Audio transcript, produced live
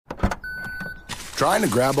Trying to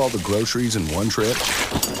grab all the groceries in one trip?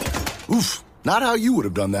 Oof, not how you would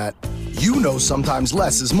have done that. You know sometimes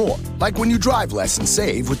less is more. Like when you drive less and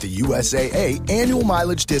save with the USAA annual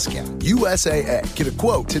mileage discount. USAA. Get a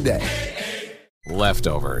quote today.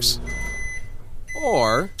 Leftovers.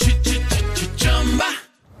 Or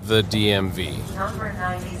the DMV. Number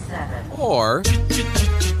 97. Or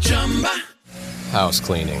house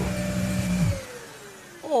cleaning.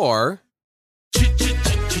 Or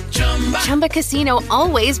Chumba Casino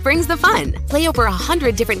always brings the fun. Play over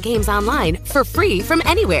 100 different games online for free from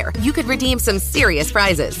anywhere. You could redeem some serious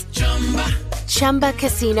prizes.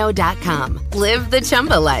 ChumbaCasino.com. Live the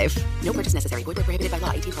Chumba life. No purchase necessary. Void where prohibited by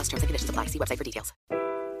law. 18+ terms and conditions apply. See website for details.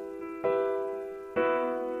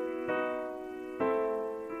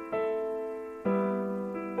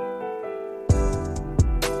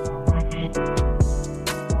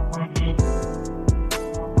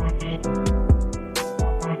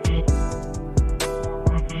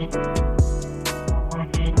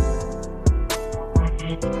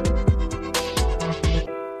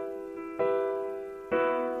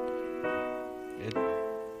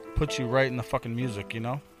 Puts you right in the fucking music, you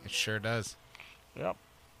know? It sure does. Yep.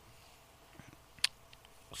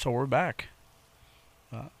 So we're back.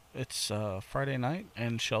 It's Friday night,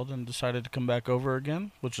 and Sheldon decided to come back over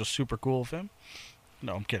again, which was super cool of him.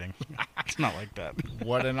 No, I'm kidding. It's not like that.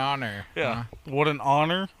 What an honor. Yeah. Huh? What an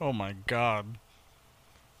honor. Oh, my God.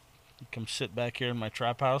 Come sit back here in my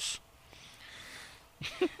trap house.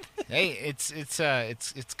 Hey,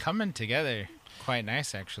 it's coming together. Quite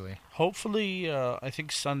nice, actually. Hopefully, I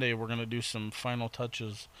think Sunday we're going to do some final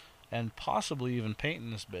touches and possibly even painting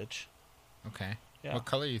this bitch. Okay. Yeah. What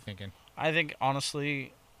color are you thinking? I think,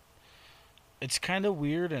 honestly, it's kind of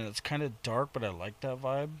weird and it's kind of dark, but I like that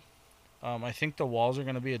vibe. I think the walls are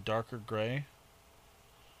going to be a darker gray.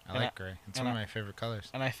 I like gray. It's one of my favorite colors.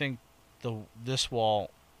 And I think this wall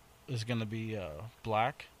is going to be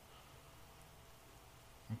black.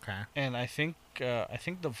 Okay. And I think the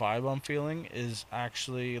vibe I'm feeling is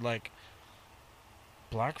actually like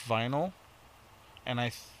black vinyl. And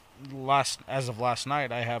as of last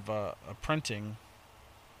night, I have a printing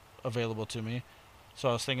available to me. So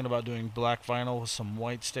I was thinking about doing black vinyl with some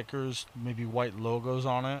white stickers, maybe white logos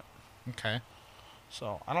on it. Okay.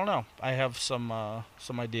 So I don't know. I have some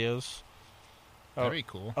ideas. That'd be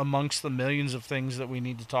cool. Amongst the millions of things that we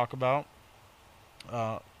need to talk about,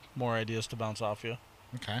 more ideas to bounce off you.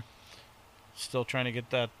 Okay. Still trying to get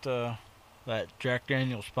that Jack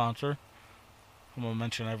Daniels sponsor. I'm gonna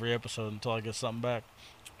mention every episode until I get something back.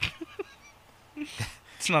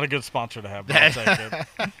 It's not a good sponsor to have, but I'll take it.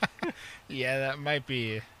 Yeah, that might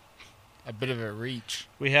be a bit of a reach.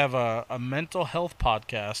 We have a mental health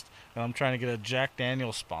podcast, and I'm trying to get a Jack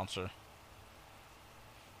Daniels sponsor.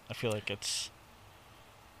 I feel like it's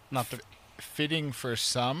not fitting for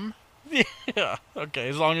some. Yeah, okay,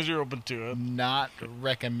 as long as you're open to it. Not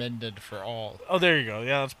recommended for all. Oh, there you go.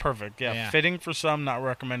 Yeah, that's perfect. Yeah, Yeah. Fitting for some, not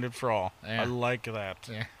recommended for all. Yeah. I like that.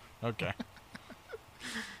 Yeah. Okay.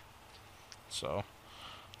 So,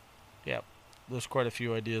 yeah, there's quite a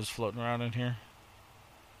few ideas floating around in here.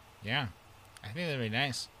 Yeah. I think that'd be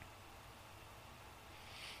nice.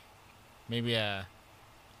 Maybe I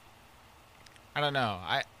don't know.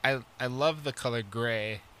 I love the color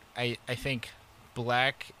gray. I think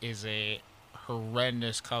black is a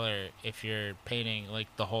horrendous color if you're painting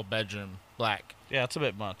like the whole bedroom black. Yeah, it's a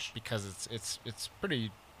bit much because it's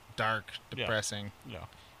pretty dark, depressing. Yeah.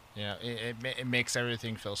 You know, it makes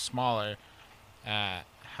everything feel smaller.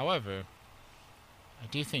 However, I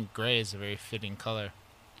do think gray is a very fitting color.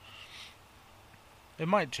 It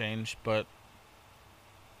might change, but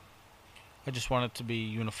I just want it to be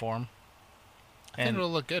uniform. I think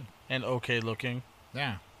it'll look good. And okay looking.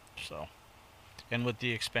 Yeah. So, and with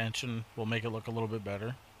the expansion, we'll make it look a little bit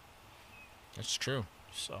better. That's true.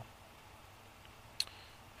 So,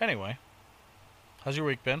 anyway, how's your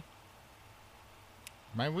week been?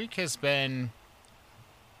 My week has been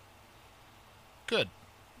good.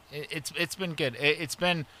 It's been good. It's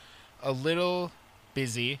been a little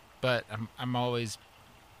busy, but I'm always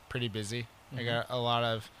pretty busy. Mm-hmm. I got a lot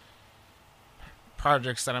of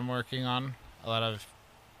projects that I'm working on, a lot of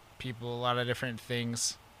people, a lot of different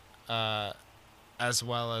things, as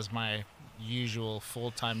well as my usual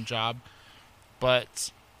full-time job.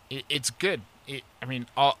 But it's good. I mean,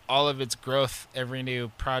 all of its growth, every new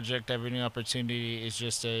project, every new opportunity is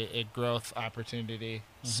just a growth opportunity.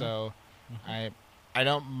 Mm-hmm. So I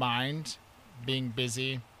don't mind being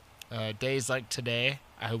busy. Days like today,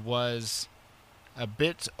 I was a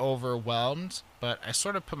bit overwhelmed, but I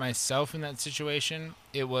sort of put myself in that situation.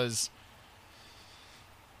 It was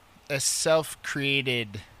a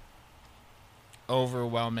self-created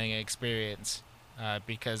overwhelming experience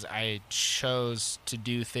because I chose to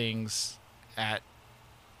do things at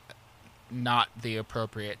not the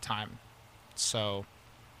appropriate time. So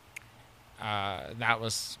that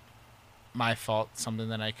was my fault, something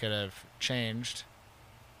that I could have changed.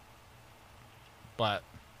 But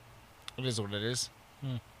it is what it is.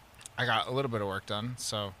 I got a little bit of work done,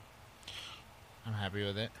 so I'm happy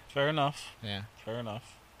with it. Fair enough. Yeah. Fair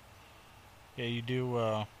enough. Yeah, you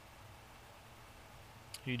do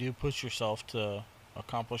push yourself to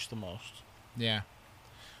accomplish the most. Yeah.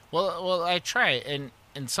 Well, I try, and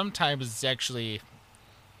sometimes it's actually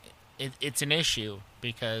it's an issue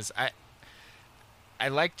because I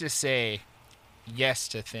like to say yes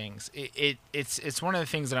to things. It's one of the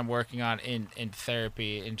things that I'm working on in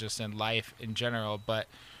therapy and just in life in general, but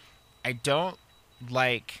I don't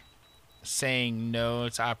like saying no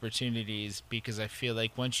to opportunities because I feel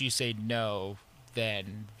like once you say no,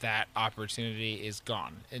 then that opportunity is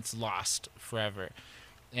gone. It's lost forever.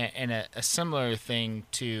 And a similar thing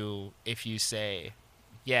to if you say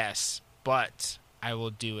yes, but I will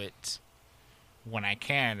do it when I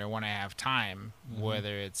can or when I have time,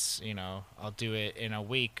 whether it's, I'll do it in a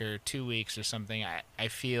week or 2 weeks or something. I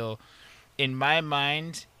feel in my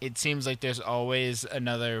mind, it seems like there's always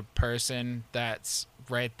another person that's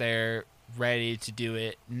right there ready to do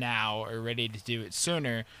it now or ready to do it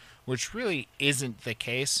sooner, which really isn't the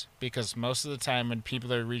case because most of the time when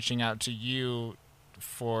people are reaching out to you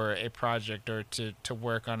for a project or to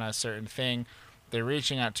work on a certain thing, they're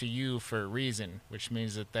reaching out to you for a reason, which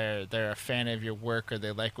means that they're a fan of your work or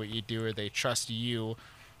they like what you do or they trust you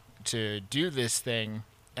to do this thing.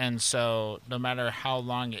 And so no matter how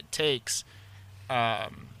long it takes,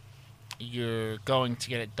 you're going to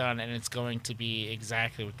get it done and it's going to be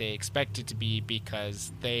exactly what they expect it to be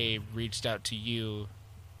because they reached out to you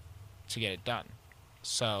to get it done.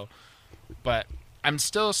 So, but I'm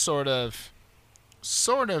still sort of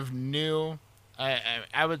new.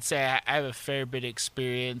 I would say I have a fair bit of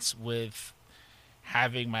experience with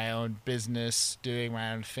having my own business, doing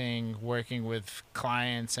my own thing, working with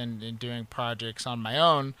clients and doing projects on my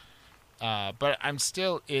own. But I'm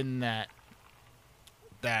still in that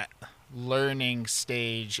learning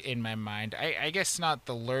stage in my mind. I guess not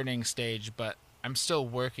the learning stage, but I'm still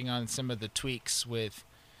working on some of the tweaks with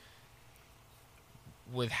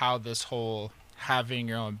how this whole having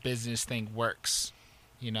your own business thing works,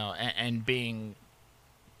 and being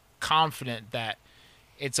confident that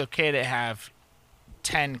it's okay to have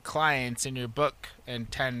 10 clients in your book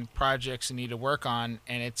and 10 projects you need to work on,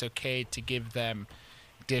 and it's okay to give them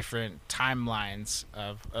different timelines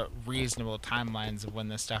of reasonable timelines of when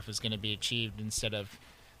this stuff is going to be achieved instead of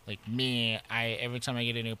like me. Every time I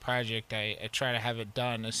get a new project, I try to have it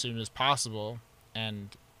done as soon as possible, and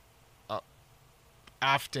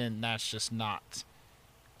often that's just not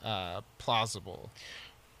plausible.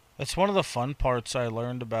 That's one of the fun parts I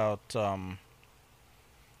learned about. I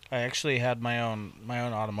actually had my own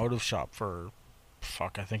automotive shop for,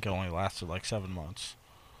 I think it only lasted like 7 months,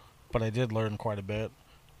 but I did learn quite a bit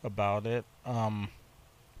about it. When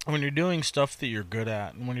you're doing stuff that you're good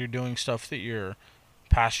at, and when you're doing stuff that you're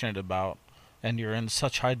passionate about, and you're in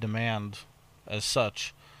such high demand as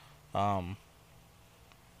such, I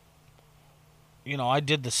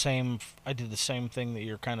did the same thing that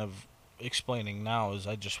you're kind of explaining now. Is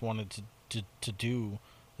I just wanted to do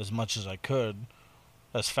as much as I could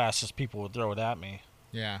as fast as people would throw it at me.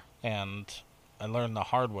 Yeah. And I learned the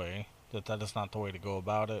hard way that is not the way to go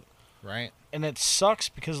about it. Right. And it sucks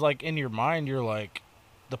because like in your mind you're like,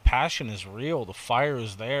 the passion is real, the fire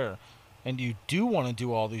is there, and you do want to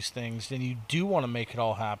do all these things and you do want to make it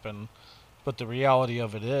all happen, but the reality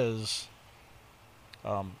of it is,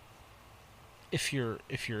 if you're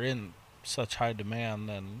in such high demand,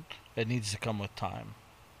 then it needs to come with time.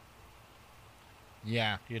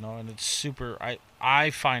 Yeah. And it's super.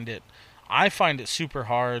 I find it super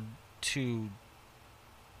hard to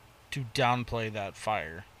downplay that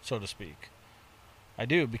fire, so to speak. I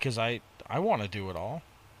do, because I want to do it all,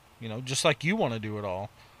 just like you want to do it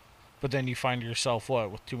all, but then you find yourself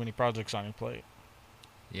with too many projects on your plate.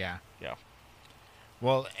 Yeah. Yeah.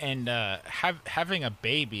 Well, and having a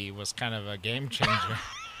baby was kind of a game changer.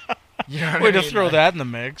 Way to throw that in the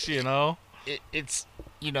mix, It's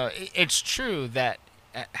it's true that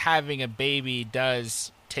having a baby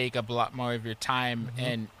does take up a lot more of your time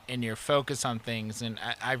and your focus on things. And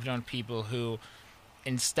I've known people who,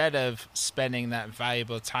 instead of spending that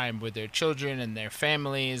valuable time with their children and their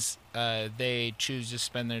families, they choose to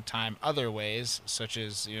spend their time other ways, such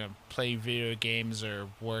as playing video games or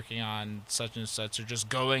working on such and such, or just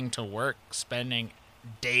going to work, spending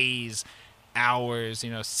days hours,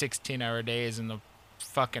 16-hour days in the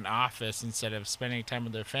fucking office instead of spending time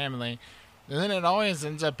with their family. And then it always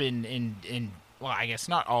ends up in well, I guess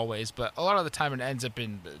not always, but a lot of the time it ends up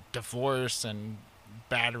in divorce and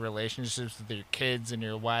bad relationships with your kids and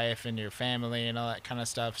your wife and your family and all that kind of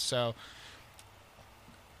stuff. So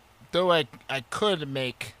though I could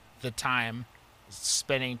make the time,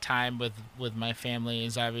 spending time with my family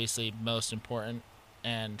is obviously most important.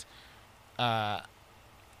 And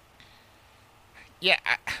yeah,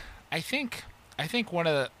 I think one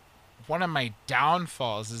of my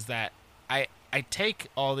downfalls is that I take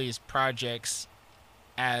all these projects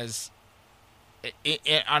as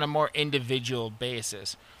on a more individual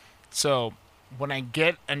basis. So when I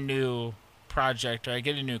get a new project or I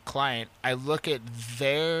get a new client, I look at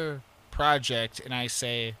their project and I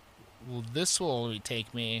say, well, this will only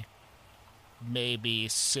take me maybe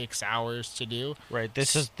 6 hours to do. Right.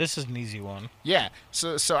 This is an easy one. Yeah.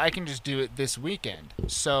 So I can just do it this weekend.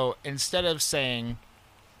 So instead of saying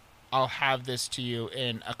I'll have this to you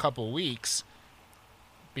in a couple weeks,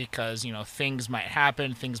 because things might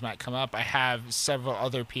happen, things might come up, I have several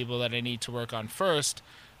other people that I need to work on first,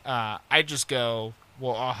 I just go,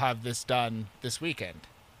 well, I'll have this done this weekend.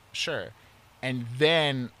 Sure. And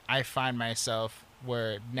then I find myself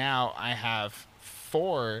where now I have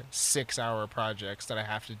 4 6-hour projects that I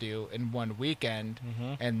have to do in one weekend,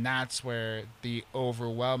 and that's where the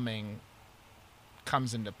overwhelming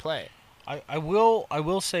comes into play. I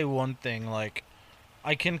will say one thing, like,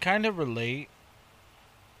 I can kind of relate,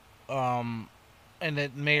 and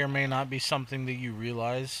it may or may not be something that you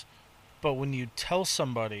realize, but when you tell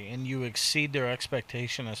somebody and you exceed their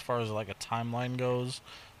expectation as far as like a timeline goes,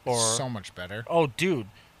 or so much better. Oh, dude,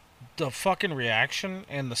 the fucking reaction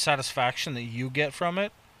and the satisfaction that you get from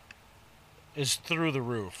it is through the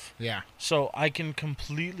roof. Yeah. So I can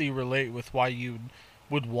completely relate with why you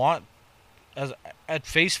would want, as at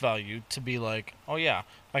face value, to be like, oh yeah,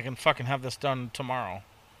 I can fucking have this done tomorrow.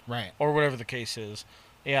 Right. Or whatever the case is.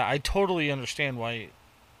 Yeah, I totally understand why,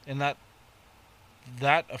 and that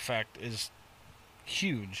effect is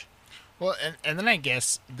huge. Well, and then I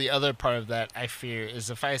guess the other part of that I fear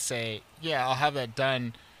is if I say, yeah, I'll have that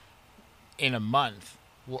done in a month.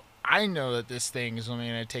 Well, I know that this thing is only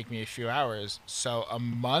going to take me a few hours. So a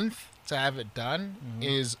month to have it done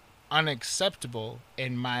is unacceptable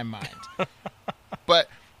in my mind. But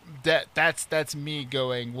that's me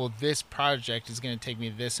going, well, this project is going to take me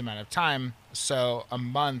this amount of time, so a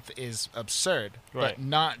month is absurd. Right. But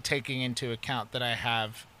not taking into account that I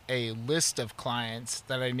have a list of clients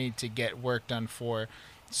that I need to get work done for.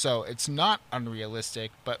 So it's not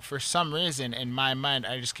unrealistic, but for some reason in my mind,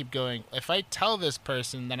 I just keep going, if I tell this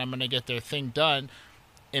person that I'm going to get their thing done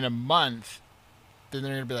in a month, then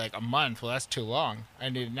they're going to be like, a month? Well, that's too long. I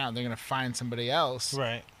need it now. They're going to find somebody else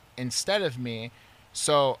instead of me.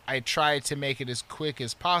 So I try to make it as quick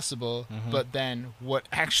as possible, but then what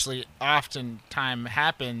actually oftentimes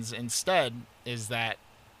happens instead is that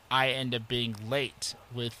I end up being late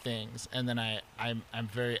with things, and then I'm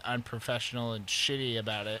very unprofessional and shitty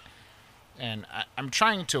about it. And I'm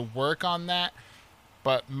trying to work on that,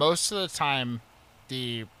 but most of the time,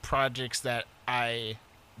 the projects that I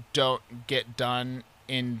don't get done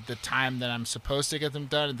in the time that I'm supposed to get them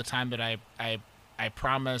done, in the time that I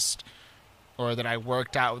promised or that I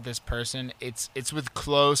worked out with this person, it's with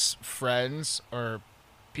close friends or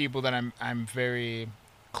people that I'm very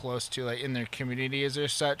close to, like in their communities or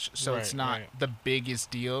such. So it's not the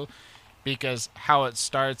biggest deal, because how it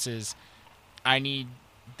starts is I need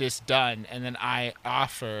this done, and then I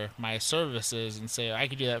offer my services and say, I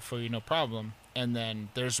could do that for you, no problem. And then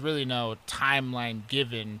there's really no timeline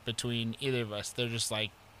given between either of us. They're just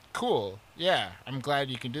like, cool, yeah, I'm glad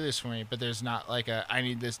you can do this for me, but there's not like I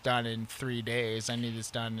need this done in 3 days, I need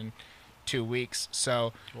this done in 2 weeks.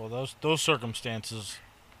 So, well, those circumstances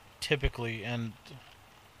typically, and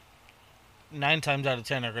 9 times out of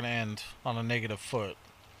 10 are going to end on a negative foot,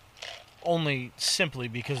 only simply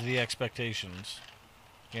because of the expectations.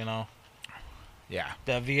 Yeah,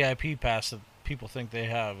 that VIP pass that people think they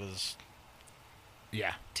have is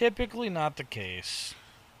typically not the case.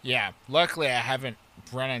 Yeah, luckily I haven't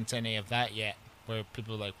run into any of that yet, where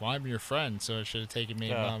people are like, well, I'm your friend, so it should have taken me,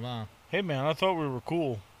 blah, blah. Hey, man, I thought we were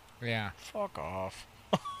cool. Yeah. Fuck off.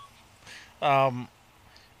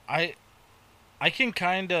 I can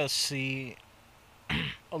kind of see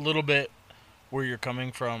a little bit where you're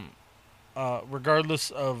coming from, regardless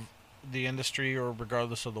of the industry or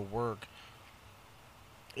regardless of the work.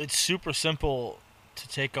 It's super simple to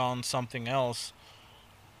take on something else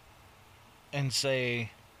and say,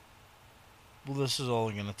 well, this is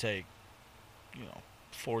only going to take,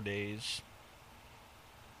 4 days,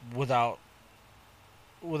 without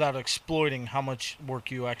without exploiting how much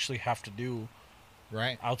work you actually have to do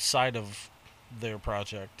Right. outside of their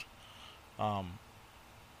project.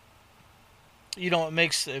 It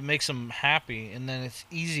makes them happy, and then it's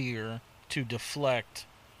easier to deflect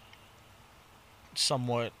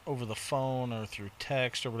somewhat over the phone or through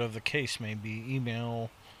text or whatever the case may be, email.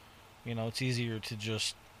 It's easier to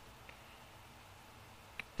just.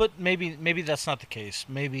 But maybe that's not the case.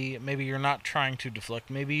 Maybe you're not trying to deflect.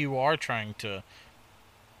 Maybe you are trying to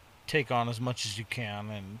take on as much as you can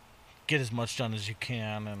and get as much done as you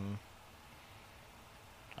can, and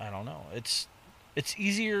I don't know. It's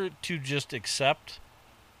easier to just accept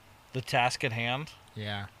the task at hand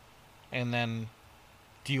Yeah. and then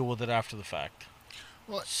deal with it after the fact.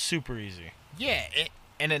 Well, Super easy. yeah.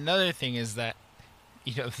 And another thing is that,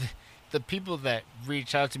 the people that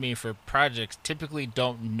reach out to me for projects typically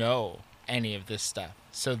don't know any of this stuff.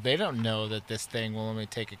 So they don't know that this thing will only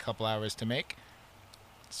take a couple hours to make.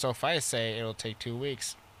 So if I say it'll take 2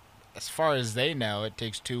 weeks, as far as they know, it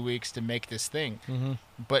takes 2 weeks to make this thing. Mm-hmm.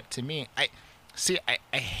 But to me, I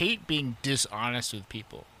hate being dishonest with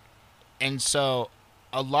people. And so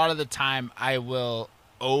a lot of the time I will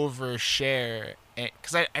overshare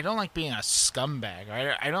because I don't like being a scumbag.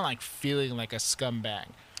 Right? I don't like feeling like a scumbag.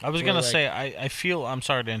 I was going to say, I feel... I'm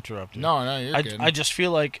sorry to interrupt you. No, you're good. I just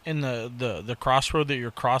feel like in the crossroad that you're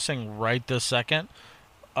crossing right this second,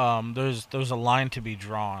 there's a line to be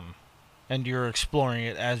drawn, and you're exploring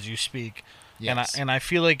it as you speak. Yes. And I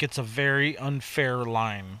feel like it's a very unfair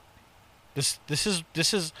line. This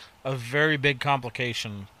is a very big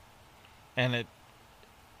complication, and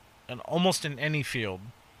almost in any field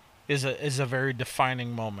is a very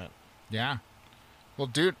defining moment. Yeah. Well,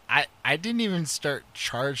 dude, I didn't even start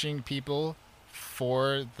charging people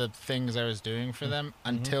for the things I was doing for them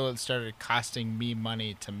until it started costing me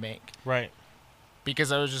money to make. Right.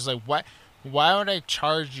 Because I was just like, what? Why would I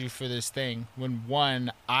charge you for this thing when,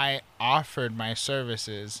 one, I offered my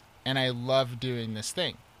services and I love doing this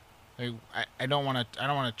thing? Like, I don't want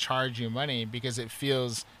to charge you money because it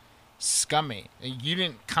feels scummy. You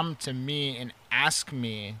didn't come to me and ask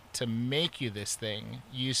me to make you this thing.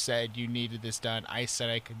 You said you needed this done. I said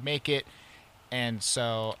I could make it, and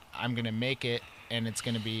so I'm going to make it, and it's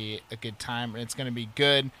going to be a good time, and it's going to be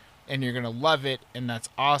good, and you're going to love it, and that's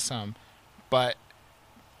awesome. But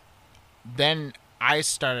then I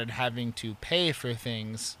started having to pay for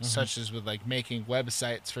things, such as with like making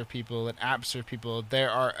websites for people and apps for people. There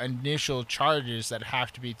are initial charges that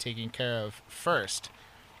have to be taken care of first.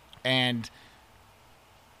 And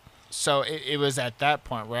so it was at that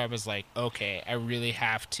point where I was like, okay, I really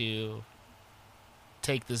have to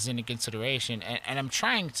take this into consideration. And I'm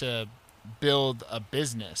trying to build a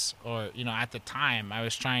business, or, at the time I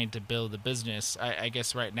was trying to build a business. I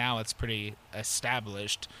guess right now it's pretty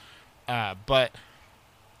established. But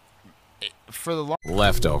for the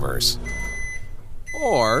Leftovers.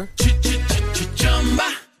 Or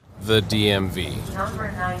the DMV.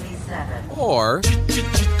 Number 97. Or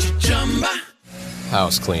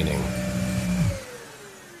house cleaning.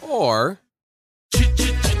 Or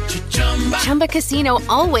Chumba Casino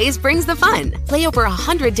always brings the fun. Play over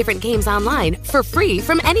 100 different games online for free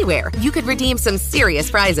from anywhere. You could redeem some serious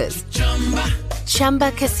prizes.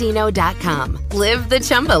 ChumbaCasino.com. Live the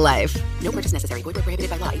Chumba life. No purchase necessary. Void where prohibited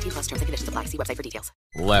by law. 18+ terms and conditions apply. See website for details.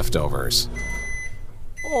 leftovers.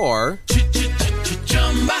 Or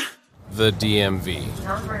the DMV.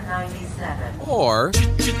 Number 97. Or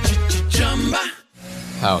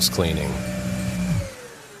house cleaning.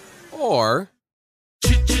 Or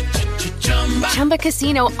Chumba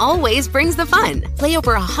Casino always brings the fun. Play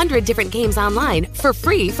over 100 different games online for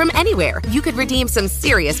free from anywhere. You could redeem some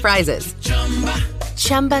serious prizes.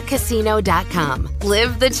 ChumbaCasino.com.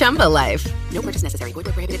 Live the Chumba life. No purchase necessary. Void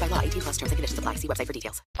where prohibited by law. 18+ terms and conditions apply. See website for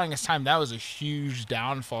details. longest time, that was a huge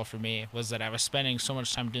downfall for me, was that I was spending so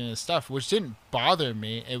much time doing this stuff, which didn't bother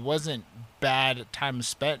me. It wasn't bad time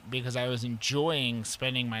spent because I was enjoying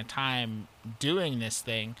spending my time doing this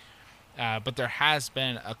thing. But there has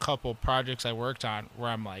been a couple projects I worked on where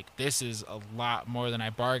I'm like, this is a lot more than I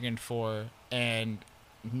bargained for. And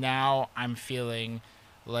now I'm feeling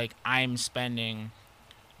like I'm spending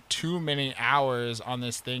too many hours on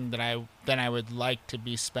this thing than I would like to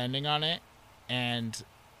be spending on it. And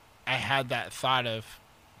I had that thought of,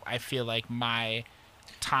 I feel like my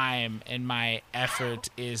time and my effort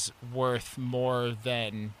is worth more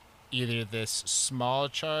than either this small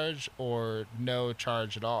charge or no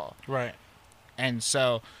charge at all. Right. And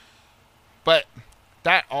so, but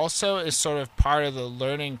that also is sort of part of the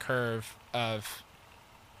learning curve of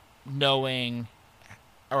knowing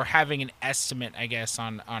or having an estimate, I guess,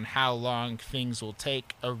 on how long things will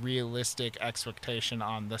take, a realistic expectation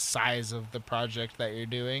on the size of the project that you're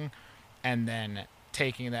doing, and then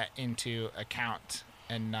taking that into account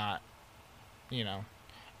and not, you know.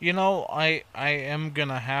 You know, I am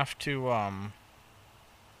gonna have to I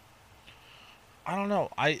don't know.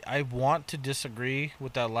 I want to disagree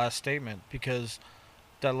with that last statement, because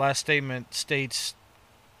that last statement states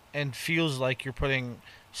and feels like you're putting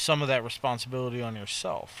some of that responsibility on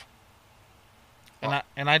yourself.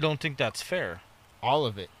 And I don't think that's fair. All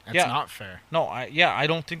of it. That's not fair. No, I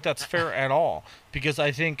don't think that's fair at all, because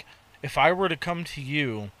I think if I were to come to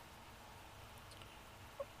you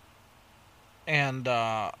and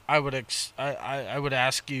I would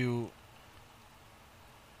ask you,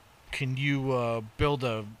 can you build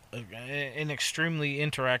an extremely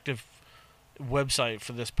interactive website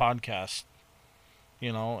for this podcast,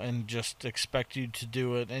 you know, and just expect you to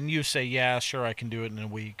do it, and you say, yeah, sure, I can do it in a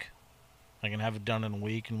week. I can have it done in a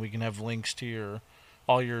week, and we can have links to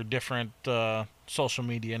all your different social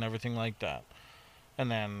media and everything like that. And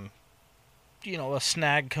then, you know, a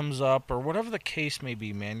snag comes up, or whatever the case may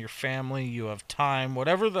be, man. Your family, you have time,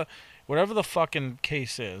 whatever the fucking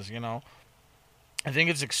case is, you know. I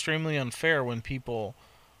think it's extremely unfair when people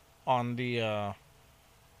on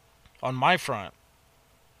my front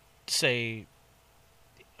say,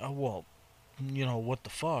 oh, well, you know, what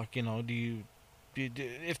the fuck, you know,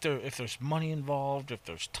 if there's money involved, if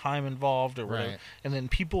there's time involved, or whatever, right. And then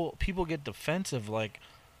people get defensive, like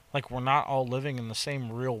we're not all living in the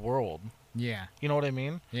same real world. Yeah. You know what I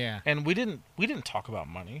mean? Yeah. And we didn't talk about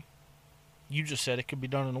money. You just said it could be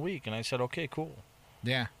done in a week, and I said, okay, cool.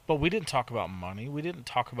 Yeah. But we didn't talk about money. We didn't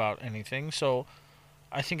talk about anything. So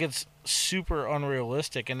I think it's super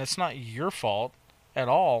unrealistic, and it's not your fault at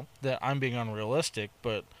all that I'm being unrealistic,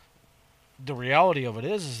 but the reality of it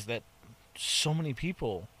is that so many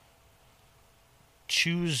people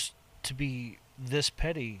choose to be this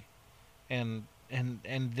petty and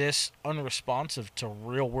this unresponsive to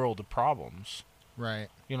real world problems. Right.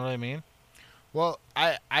 You know what I mean? Well,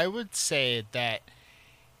 I would say that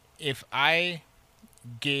if I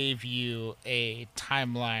gave you a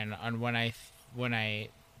timeline on when I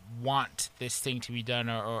want this thing to be done,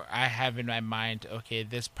 or I have in my mind, okay,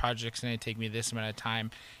 this project's going to take me this amount of time,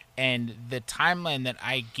 and the timeline that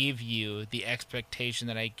I give you, the expectation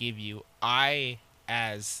that I give you, I,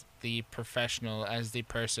 as the professional, as the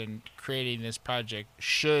person creating this project,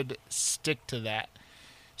 should stick to that.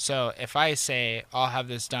 So if I say I'll have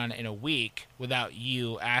this done in a week without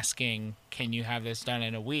you asking, can you have this done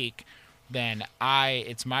in a week, then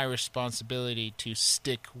it's my responsibility to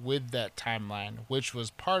stick with that timeline, which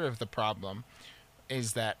was part of the problem,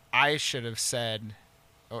 is that I should have said,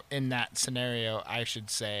 or in that scenario, I should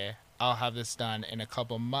say, I'll have this done in a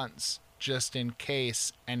couple months, just in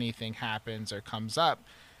case anything happens or comes up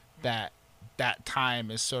that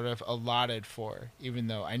time is sort of allotted for. Even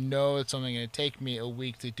though I know it's only going to take me a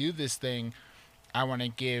week to do this thing, I want to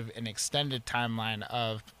give an extended timeline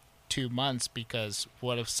of 2 months, because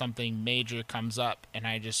what if something major comes up and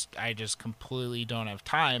I just completely don't have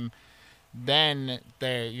time? Then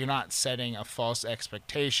you're not setting a false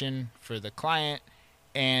expectation for the client,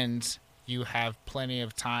 and you have plenty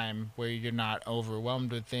of time where you're not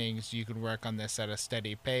overwhelmed with things. You can work on this at a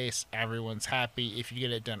steady pace. Everyone's happy. If you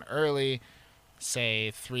get it done early,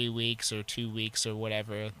 say 3 weeks or 2 weeks or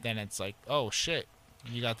whatever, then it's like, oh shit,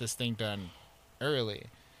 you got this thing done early.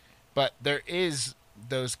 But there is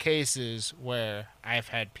those cases where I've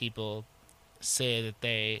had people say that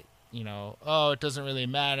they, you know, oh, it doesn't really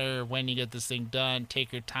matter when you get this thing done,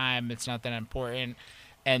 take your time, it's not that important.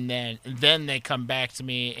 And then they come back to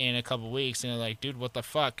me in a couple weeks and they're like, dude, what the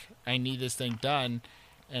fuck? I need this thing done.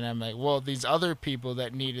 And I'm like, well, these other people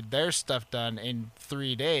that needed their stuff done in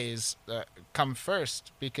 3 days come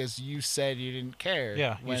first, because you said you didn't care.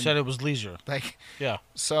 Yeah, you said it was leisure. Like, yeah.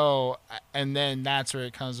 So, and then that's where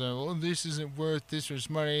it comes in, well, this isn't worth this much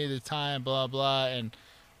money, the time, blah, blah. And,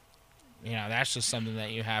 you know, that's just something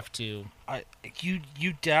that you have to...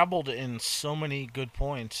 You dabbled in so many good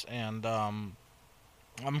points, and I'm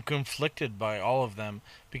conflicted by all of them,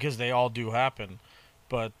 because they all do happen.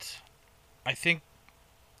 But I think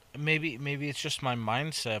maybe it's just my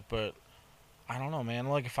mindset, but I don't know, man.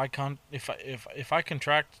 Like if I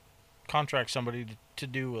contract somebody to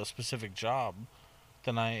do a specific job,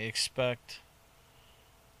 then I expect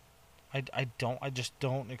I just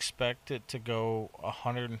don't expect it to go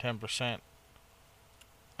 110%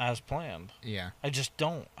 as planned. Yeah. I just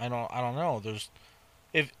don't. I don't know.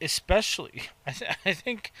 Especially I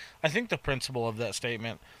think the principle of that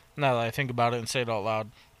statement, now that I think about it and say it out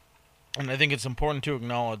loud, and I think it's important to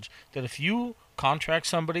acknowledge that if you subcontract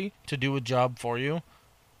somebody to do a job for you,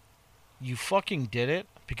 you fucking did it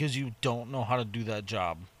because you don't know how to do that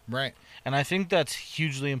job. Right. And I think that's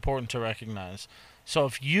hugely important to recognize. So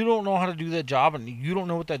if you don't know how to do that job and you don't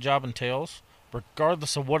know what that job entails,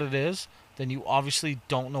 regardless of what it is, then you obviously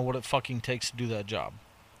don't know what it fucking takes to do that job.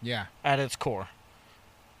 Yeah. At its core.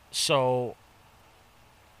 So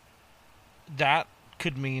that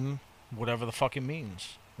could mean whatever the fuck it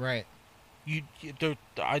means. Right.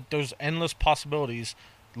 There's endless possibilities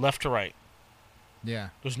left to right. Yeah.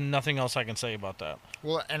 There's nothing else I can say about that.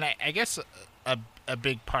 Well, and I guess a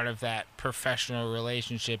big part of that professional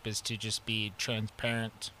relationship is to just be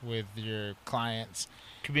transparent with your clients.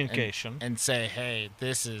 Communication. And say, hey,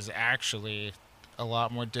 this is actually a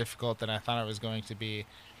lot more difficult than I thought it was going to be.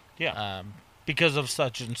 Yeah. Because of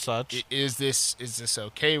such and such. Is this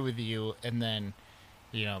okay with you? And then,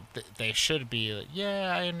 they should be like,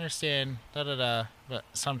 yeah, I understand, da-da-da. But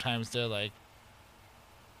sometimes they're like,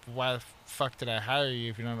 why the fuck did I hire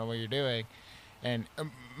you if you don't know what you're doing? And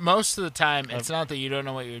most of the time, it's not that you don't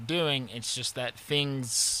know what you're doing. It's just that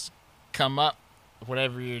things come up.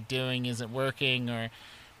 Whatever you're doing isn't working, or,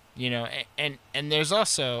 and there's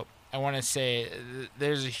also, I want to say,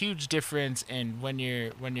 there's a huge difference in when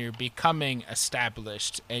you're becoming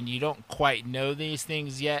established and you don't quite know these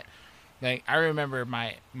things yet. Like, I remember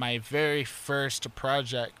my very first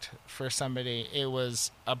project for somebody. It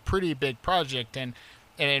was a pretty big project, and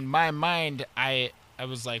in my mind, I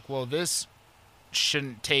was like, well, this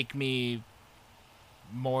shouldn't take me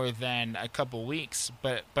more than a couple weeks,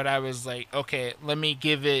 but I was like, okay, let me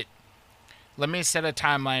set a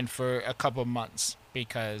timeline for a couple months,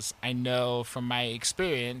 because I know from my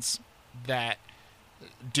experience that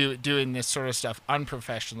doing this sort of stuff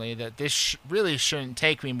unprofessionally, that this really shouldn't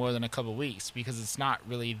take me more than a couple weeks, because it's not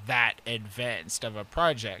really that advanced of a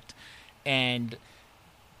project. And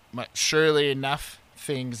surely enough,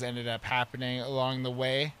 things ended up happening along the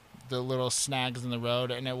way, the little snags in the road,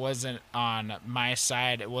 and it wasn't on my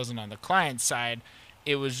side, it wasn't on the client's side.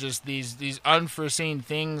 It was just these unforeseen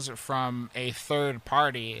things from a third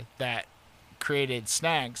party that created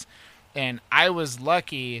snags. And I was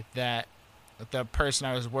lucky that the person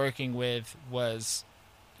I was working with was,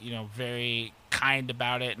 very kind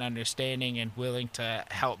about it and understanding and willing to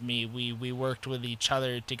help me. We worked with each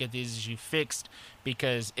other to get these issues fixed,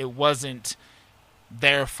 because it wasn't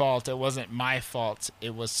their fault, it wasn't my fault,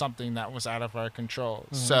 it was something that was out of our control.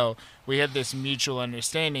 Mm-hmm. So we had this mutual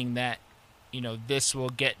understanding that, this will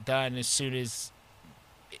get done as soon as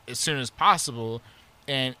possible,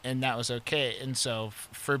 and that was okay. And so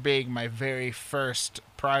for being my very first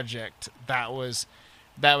project, that was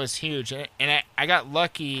huge, and I got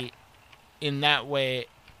lucky in that way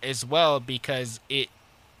as well, because it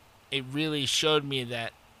really showed me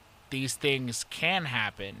that these things can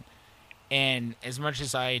happen. And as much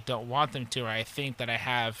as I don't want them to, or I think that I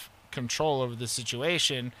have control over the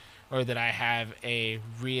situation, or that I have a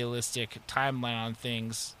realistic timeline on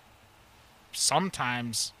things,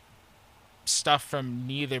 sometimes stuff from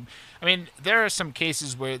neither... I mean, there are some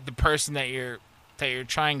cases where the person that you're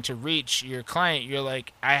trying to reach, your client, you're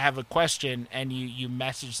like, I have a question, and you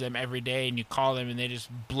message them every day, and you call them, and they just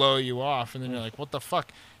blow you off, and then you're like, what the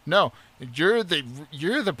fuck? No, you're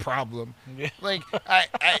the problem. Yeah. Like,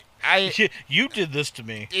 you did this to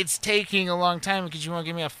me. It's taking a long time because you won't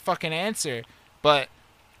give me a fucking answer. But,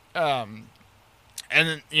 and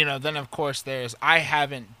then, then of course I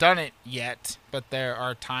haven't done it yet, but there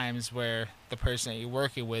are times where the person that you're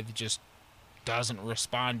working with just doesn't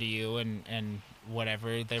respond to you, and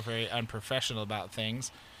whatever. They're very unprofessional about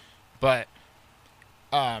things. But,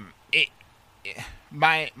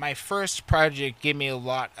 my first project gave me a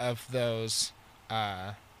lot of those,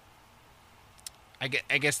 I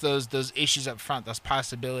guess those issues up front, those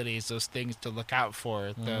possibilities, those things to look out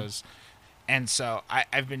for, those, and so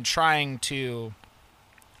I've been trying to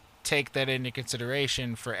take that into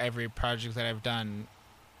consideration for every project that I've done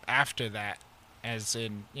after that, as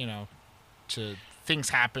in, to things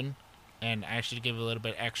happen, and I should give a little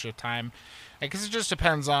bit extra time. I guess it just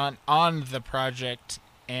depends on the project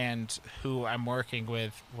and who I'm working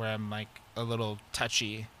with, where I'm like a little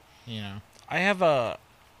touchy, I have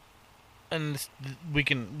and we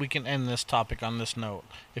can end this topic on this note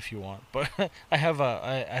if you want, but I have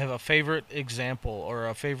a favorite example, or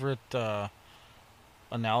a favorite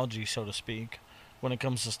analogy, so to speak, when it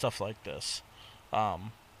comes to stuff like this.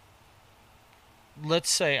 Let's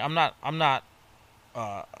say I'm not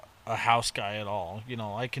a house guy at all.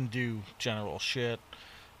 I can do general shit,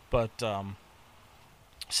 but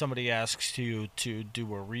somebody asks you to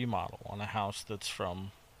do a remodel on a house that's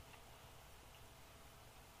from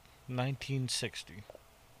 1960,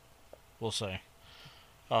 we'll say.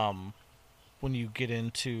 when you get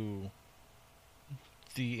into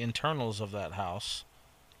the internals of that house,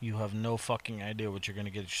 you have no fucking idea what you're going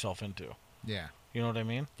to get yourself into. Yeah. You know what I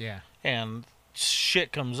mean? Yeah. And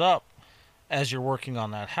shit comes up as you're working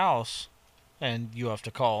on that house, and you have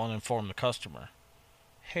to call and inform the customer,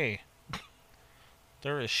 hey,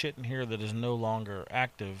 there is shit in here that is no longer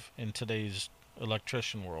active in today's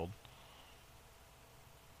electrician world.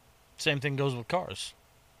 Same thing goes with cars.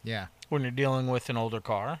 Yeah. When you're dealing with an older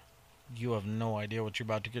car, you have no idea what you're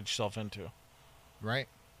about to get yourself into. Right.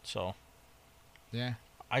 So, yeah.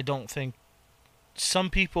 I don't think some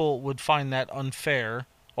people would find that unfair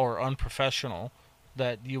or unprofessional,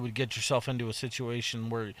 that you would get yourself into a situation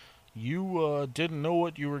where you didn't know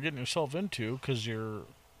what you were getting yourself into because you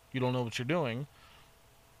don't know what you're doing.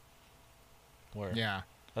 Where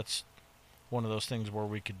that's one of those things where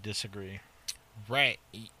we could disagree. Right.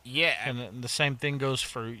 Yeah. And the same thing goes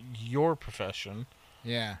for your profession.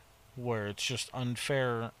 Yeah. Where it's just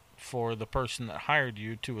unfair for the person that hired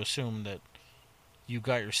you to assume that you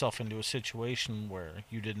got yourself into a situation where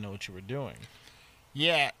you didn't know what you were doing.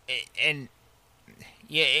 Yeah, and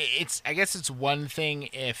it's, I guess it's one thing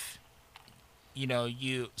if, you know,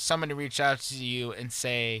 somebody reach out to you and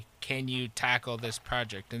say, can you tackle this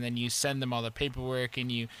project? And then you send them all the paperwork and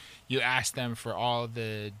you ask them for all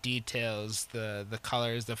the details, the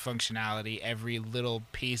colors, the functionality, every little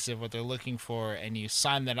piece of what they're looking for, and you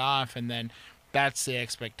sign that off, and then that's the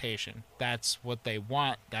expectation. That's what they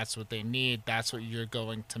want. That's what they need. That's what you're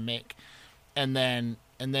going to make. And then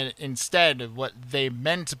instead, what they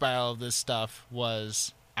meant by all of this stuff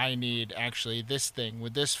was, I need actually this thing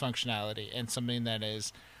with this functionality and something that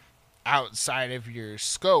is outside of your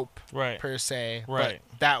scope, right, per se. Right.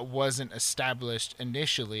 But that wasn't established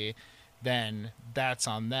initially, then that's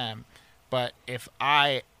on them. But if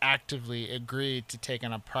I actively agree to take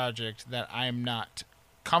on a project that I'm not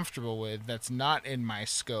comfortable with, that's not in my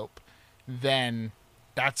scope, then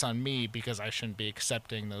that's on me, because I shouldn't be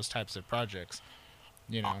accepting those types of projects.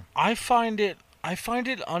 You know, I find it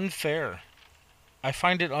unfair. I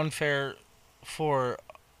find it unfair for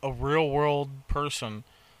a real world person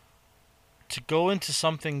to go into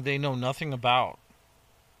something they know nothing about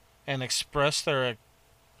and express their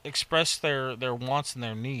wants and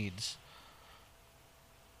their needs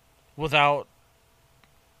without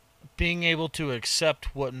being able to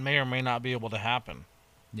accept what may or may not be able to happen.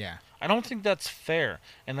 Yeah. I don't think that's fair,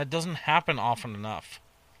 and that doesn't happen often enough.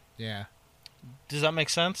 Yeah. Does that make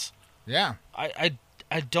sense? Yeah.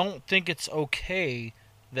 I don't think it's okay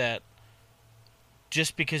that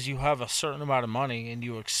just because you have a certain amount of money and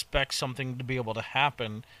you expect something to be able to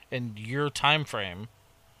happen in your time frame,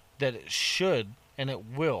 that it should and it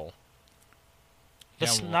will.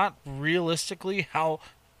 That's not realistically how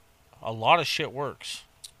a lot of shit works.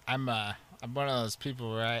 I'm one of those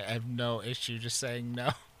people where I have no issue just saying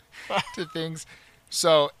no to things.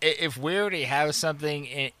 So if we already have something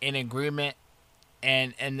in agreement,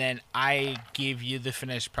 and then I give you the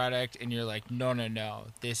finished product, and you're like, no,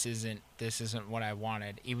 this isn't what I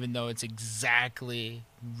wanted, even though it's exactly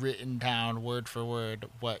written down word for word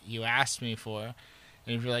what you asked me for.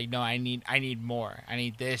 And if you're like, no, I need more. I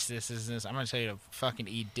need this, I'm gonna tell you to fucking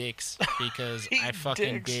eat dicks, because I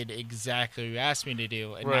fucking did exactly what you asked me to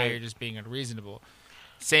do, and now you're just being unreasonable.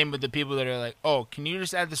 Same with the people that are like, oh, can you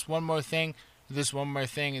just add this one more thing, this one more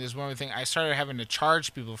thing, and this one more thing? I started having to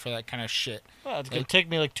charge people for that kind of shit. Well, it's gonna take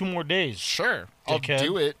me like 2 more days. Sure, I'll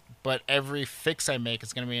do it, but every fix I make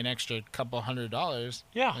is gonna be an extra couple $100.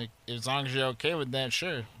 Yeah. Like, as long as you're okay with that,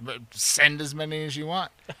 sure. But send as many as you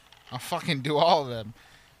want. I'll fucking do all of them.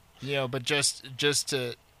 You know, but just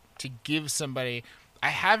to give somebody, I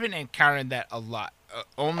haven't encountered that a lot.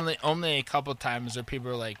 Only a couple times where people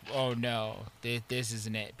are like, oh no, this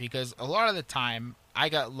isn't it. Because a lot of the time, I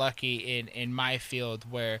got lucky in my field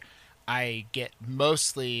where I get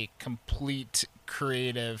mostly complete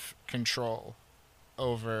creative control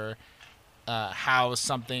over how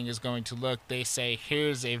something is going to look. They say,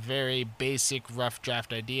 here's a very basic rough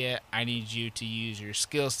draft idea. I need you to use your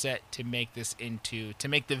skill set to make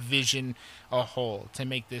the vision a whole, to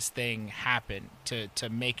make this thing happen, to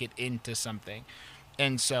make it into something.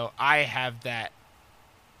 And so I have that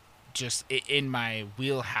just in my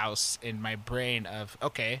wheelhouse, in my brain of,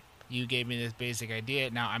 okay, you gave me this basic idea,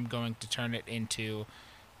 now I'm going to turn it into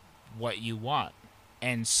what you want.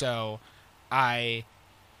 And so I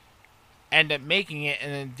end up making it,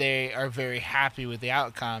 and then they are very happy with the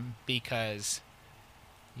outcome, because,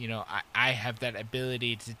 you know, I have that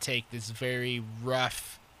ability to take this very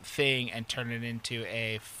rough thing and turn it into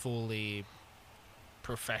a fully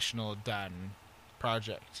professional done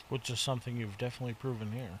project. Which is something you've definitely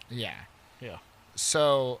proven here. Yeah. Yeah.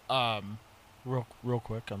 So, Real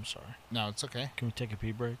quick, I'm sorry. no, it's okay. Can we take a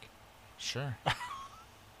pee break? Sure.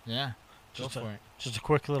 Yeah. Go Just for a, it. Just a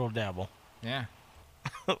quick little dabble. Yeah.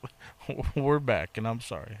 We're back, and I'm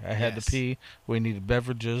sorry. I had Yes. to pee. We needed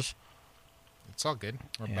beverages. It's all good.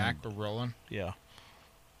 We're And- back. We're rolling. Yeah.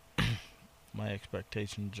 My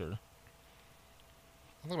expectations are,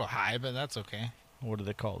 A little high, but that's okay. what do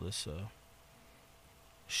they call this?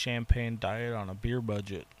 Champagne diet on a beer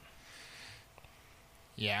budget.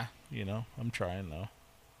 Yeah. You know, I'm trying though.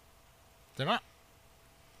 They're not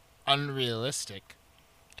unrealistic.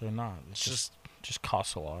 They're not. It's just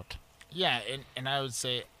costs a lot. Yeah, and I would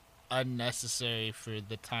say unnecessary for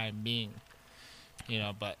the time being. You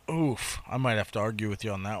know, but Oof. I might have to argue with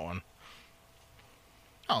you on that one.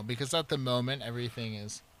 no, because at the moment everything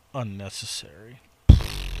is Unnecessary.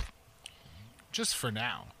 just for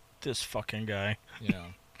now. This fucking guy. You know,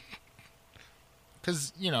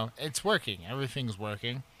 because you know it's working. Everything's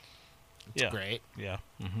working. It's Yeah. great. Yeah.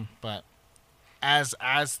 Mm-hmm. But as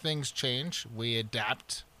things change, we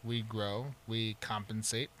adapt, we grow, we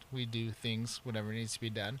compensate, we do things whatever needs to be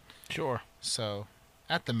done. Sure. So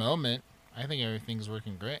at the moment, I think everything's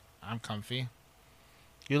working great. I'm comfy.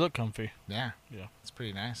 You look comfy. Yeah. Yeah. It's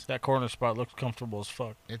pretty nice. That corner spot looks comfortable as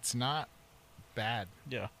fuck. It's not bad,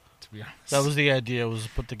 Yeah. to be honest. That was the idea, was to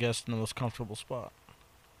put the guest in the most comfortable spot.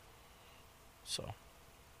 So.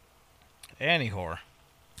 Anyhow.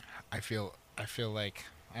 I feel like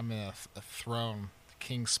I'm in a throne,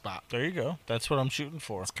 king spot. There you go. That's what I'm shooting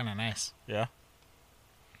for. It's kind of nice. Yeah.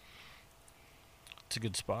 It's a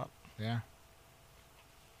good spot. Yeah.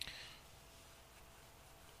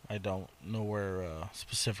 I don't know where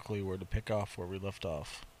specifically where to pick up where we left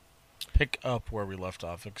off.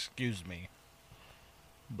 Excuse me.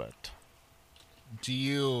 But Do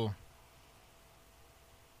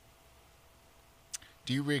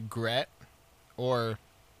you regret, or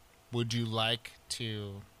would you like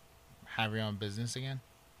to have your own business again?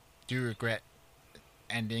 Do you regret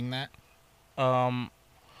ending that?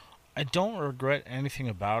 I don't regret anything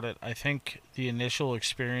about it. I think the initial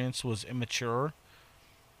experience was immature,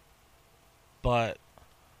 but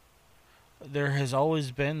there has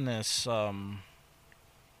always been this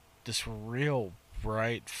this real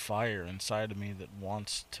bright fire inside of me that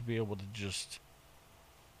wants to be able to just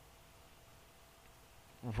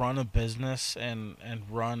run a business and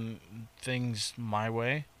run things my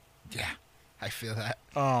way. Yeah, I feel that.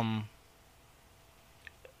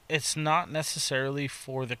 It's not necessarily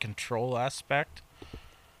for the control aspect.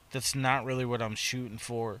 That's not really what I'm shooting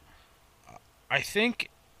for. I think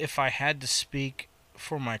if I had to speak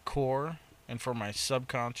for my core and for my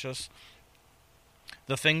subconscious,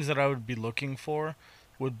 the things that I would be looking for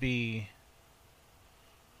would be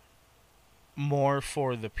more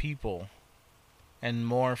for the people and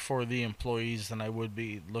more for the employees than I would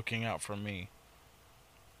be looking out for me.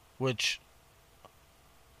 Which,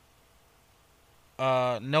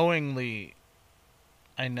 knowingly,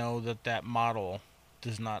 I know that model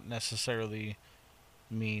does not necessarily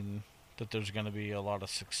mean that there's going to be a lot of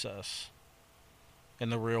success in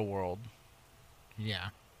the real world. Yeah.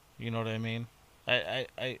 You know what I mean?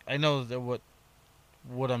 I know that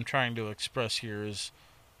what I'm trying to express here is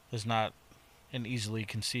not an easily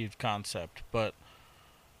conceived concept, but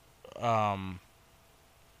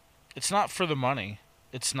it's not for the money.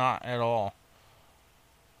 It's not at all.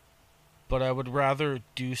 But I would rather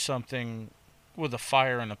do something with a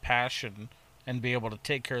fire and a passion and be able to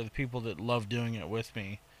take care of the people that love doing it with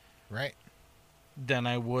me Right. than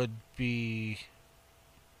I would be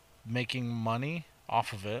making money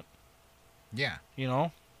off of it. Yeah. You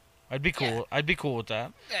know? I'd be cool. Yeah. I'd be cool with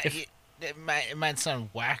that. If- It might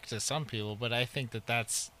sound whack to some people, but I think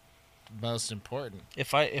that's most important.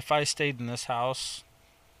 If I stayed in this house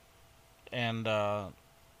and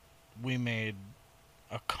we made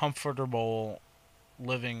a comfortable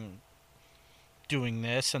living doing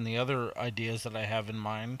this and the other ideas that I have in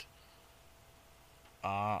mind,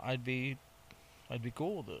 I'd be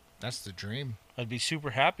cool with it. That's the dream. I'd be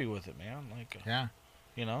super happy with it, man. Like, Yeah.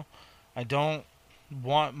 you know, I don't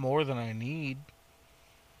want more than I need.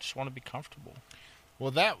 Just want to be comfortable.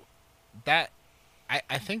 Well,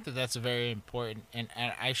 I think that's very important, and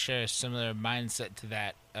I share a similar mindset to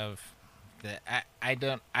that. Of that, I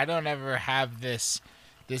don't ever have this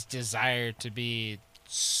desire to be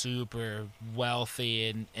super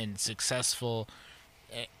wealthy and successful.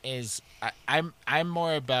 I'm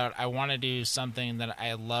more about, I want to do something that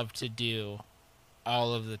I love to do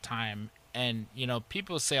all of the time. And you know,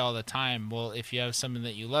 people say all the time, well, if you have something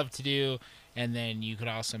that you love to do and then you could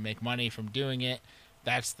also make money from doing it,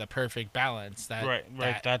 that's the perfect balance. Right.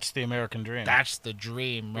 That's the American dream. That's the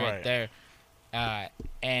dream right there.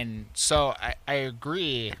 And so I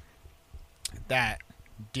agree that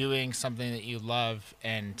doing something that you love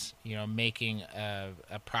and, you know, making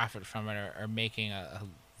a profit from it, or making a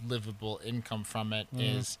livable income from it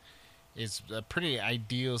is a pretty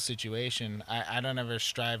ideal situation. I don't ever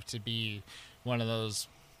strive to be one of those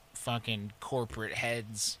fucking corporate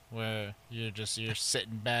heads where you're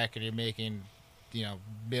sitting back and you're making, you know,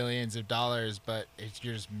 millions of dollars, but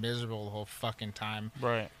you're just miserable the whole fucking time.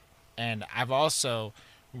 Right. And I've also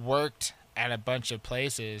worked at a bunch of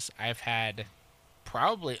places. I've had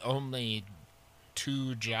probably only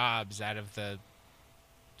 2 jobs out of the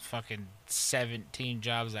fucking 17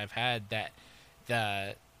 jobs I've had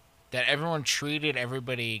that everyone treated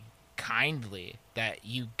everybody kindly, that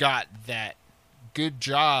you got that good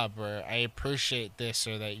job, or I appreciate this,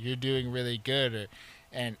 or that you're doing really good, or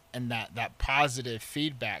and that positive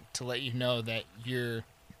feedback to let you know that you're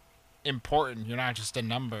important. You're not just a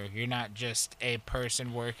number. You're not just a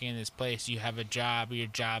person working in this place. You have a job. Your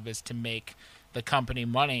job is to make the company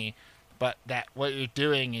money, but that what you're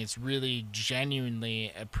doing is really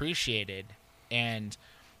genuinely appreciated. And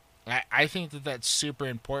I think that that's super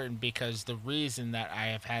important, because the reason that I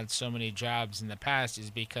have had so many jobs in the past is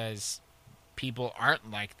because people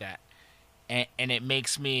aren't like that. And it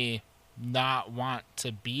makes me not want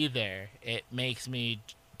to be there. It makes me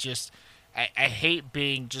just... I hate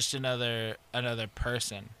being just another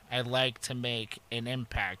person. I like to make an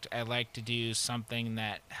impact. I like to do something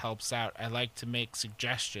that helps out. I like to make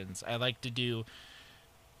suggestions. I like to do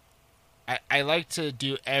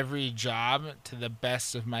every job to the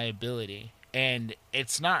best of my ability. And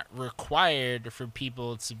it's not required for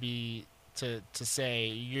people to say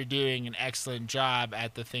you're doing an excellent job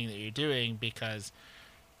at the thing that you're doing, because,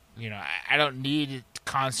 you know, I don't need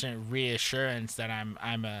constant reassurance that I'm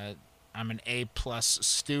an A+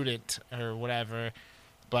 student or whatever.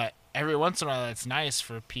 But every once in a while, it's nice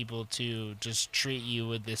for people to just treat you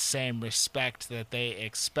with the same respect that they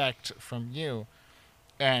expect from you.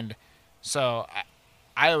 And so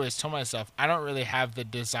I always told myself, I don't really have the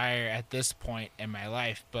desire at this point in my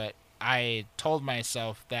life, but I told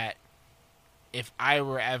myself that if I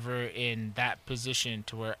were ever in that position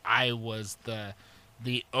to where I was the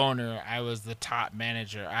owner, I was the top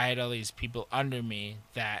manager, I had all these people under me,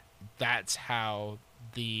 that's how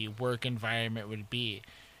the work environment would be,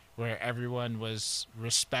 where everyone was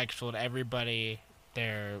respectful to everybody.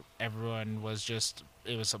 Everyone was just,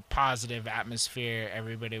 it was a positive atmosphere.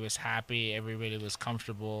 Everybody was happy. Everybody was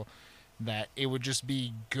comfortable. That it would just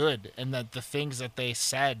be good, and that the things that they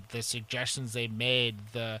said, the suggestions they made,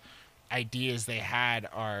 the ideas they had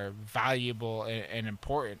are valuable and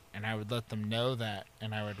important, and I would let them know that,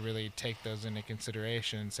 and I would really take those into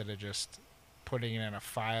consideration instead of just putting it in a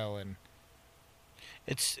file. And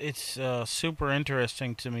It's super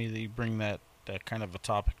interesting to me that you bring that kind of a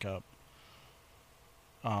topic up.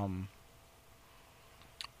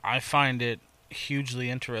 I find it hugely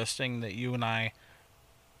interesting that you and I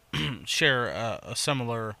share a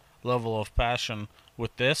similar level of passion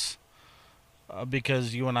with this,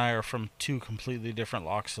 because you and I are from 2 completely different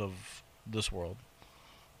walks of this world.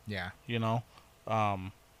 yeah, You know,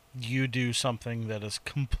 you do something that is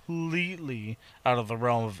completely out of the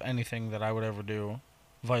realm of anything that I would ever do,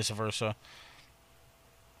 vice versa.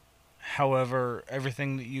 However,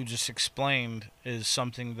 everything that you just explained is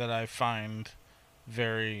something that I find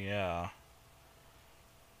very,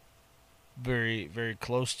 very, very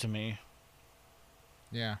close to me,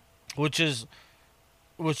 yeah, which is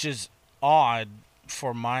odd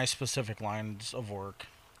for my specific lines of work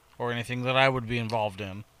or anything that I would be involved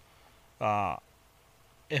in.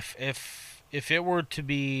 If it were to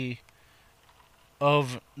be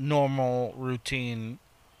of normal routine,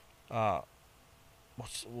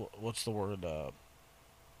 what's the word?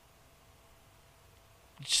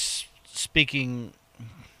 Speaking,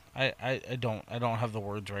 I don't have the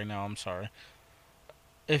words right now. I'm sorry.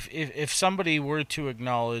 If somebody were to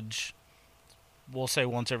acknowledge, we'll say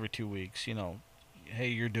once every 2 weeks, you know, hey,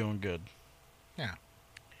 you're doing good. yeah,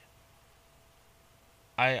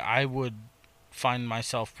 I would find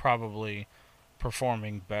myself probably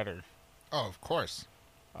performing better. oh, of course,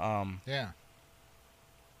 yeah,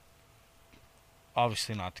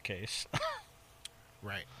 Obviously not the case.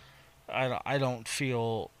 right, I don't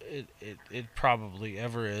feel it probably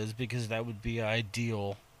ever is, because that would be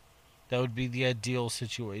ideal. That would be the ideal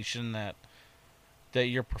situation, that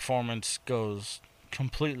your performance goes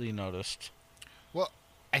completely noticed. Well,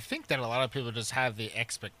 I think that a lot of people just have the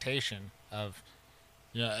expectation of,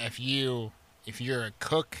 you know, if you're a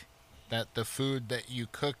cook, that the food that you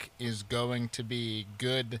cook is going to be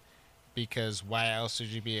good because why else would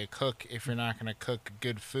you be a cook if you're not going to cook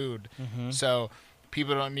good food? Mm-hmm. So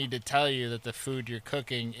people don't need to tell you that the food you're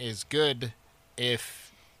cooking is good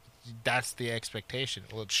if that's the expectation.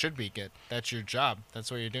 Well, it should be good. That's your job.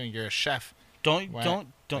 That's what you're doing. You're a chef. Don't.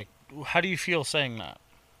 Like, How do you feel saying that?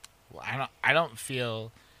 well, I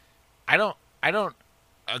don't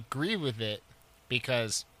agree with it,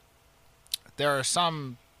 because there are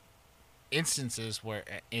some instances where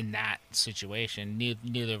in that situation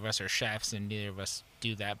neither of us are chefs and neither of us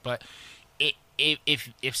do that, but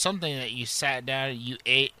if something that you sat down, you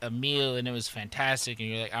ate a meal and it was fantastic, and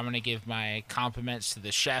you're like, I'm gonna give my compliments to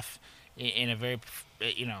the chef in a very,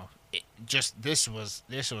 this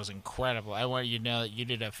was incredible. I want you to know that you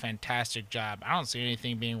did a fantastic job. I don't see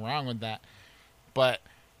anything being wrong with that, but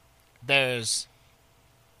there's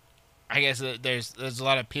a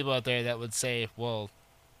lot of people out there that would say, well,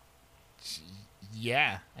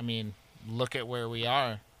 yeah, I mean, look at where we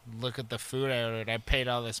are. Look at the food I ordered. I paid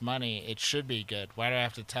all this money. It should be good. Why do I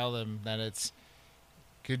have to tell them that it's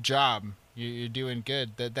good job? You're doing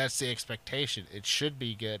good. That's the expectation. It should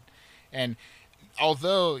be good. And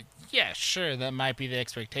although, yeah, sure, that might be the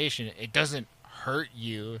expectation, it doesn't hurt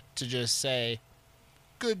you to just say,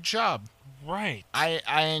 good job. Right.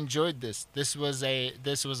 I enjoyed this. This was a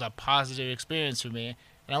positive experience for me,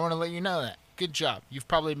 and I want to let you know that. Good job. You've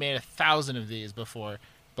probably made 1,000 of these before,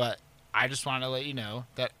 but I just want to let you know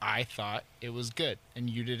that I thought it was good, and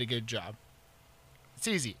you did a good job. It's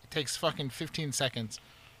easy. It takes fucking 15 seconds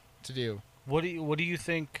to do. What do you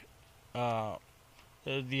think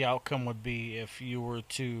the outcome would be if you were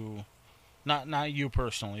to, not you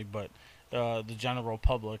personally, but the general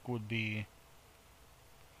public would be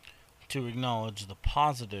to acknowledge the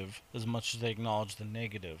positive as much as they acknowledge the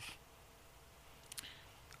negative?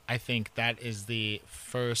 I think that is the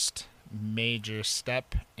first major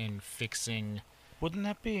step in fixing Wouldn't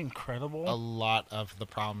that be incredible? a lot of the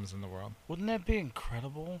problems in the world. Wouldn't that be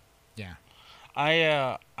incredible? Yeah.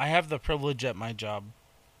 I have the privilege at my job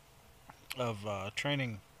of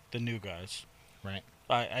training the new guys. Right.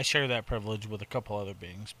 I share that privilege with a couple other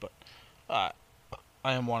beings, but I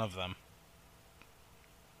am one of them.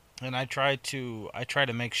 And I try to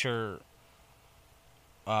make sure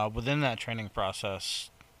within that training process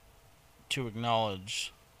to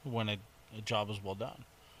acknowledge when a job is well done.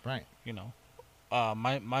 Right. You know,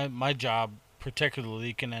 my job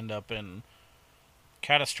particularly can end up in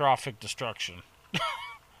catastrophic destruction.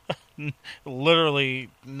 Literally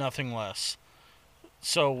nothing less.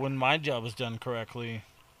 So when my job is done correctly,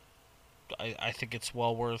 I think it's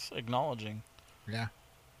well worth acknowledging. Yeah.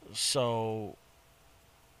 So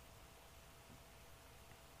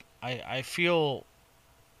I feel,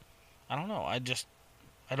 I don't know, I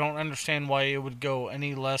don't understand why it would go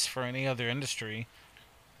any less for any other industry.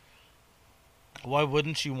 Why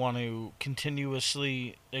wouldn't you want to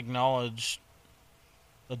continuously acknowledge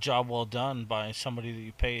a job well done by somebody that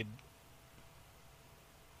you paid?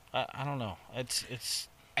 I don't know.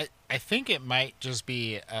 I think it might just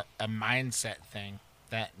be a mindset thing,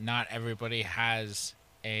 that not everybody has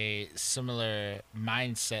a similar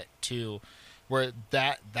mindset to, where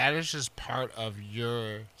that is just part of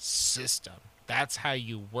your system. That's how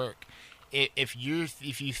you work. If you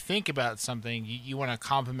think about something, you want to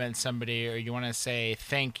compliment somebody, or you want to say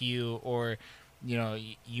thank you, or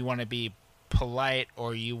you want to be polite,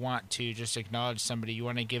 or you want to just acknowledge somebody, you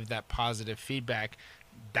want to give that positive feedback,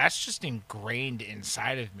 that's just ingrained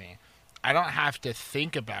inside of me. I don't have to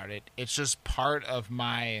think about it. It's just part of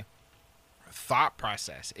my thought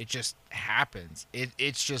process. It just happens.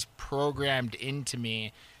 It's just programmed into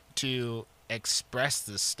me to express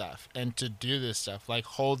this stuff and to do this stuff, like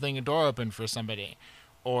holding a door open for somebody,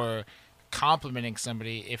 or complimenting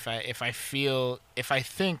somebody. If I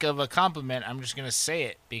think of a compliment, I'm just gonna say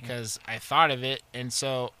it because I thought of it, and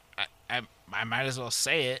so I might as well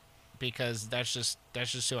say it because that's just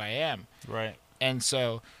who I am. Right. And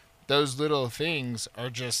so those little things are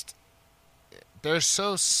just, they're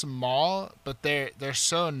so small, but they're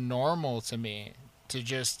so normal to me. To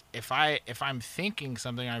just, if I'm thinking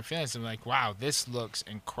something, I'm feeling something, like, wow, this looks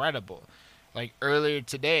incredible. Like earlier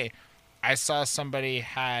today, I saw somebody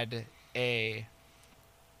had they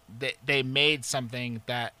made something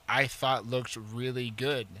that I thought looked really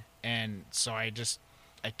good, and so I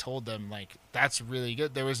told them, like, that's really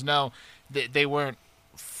good. There was no, they weren't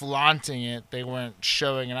flaunting it, they weren't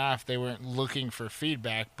showing it off, they weren't looking for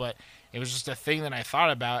feedback, but it was just a thing that I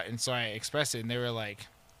thought about, and so I expressed it, and they were like,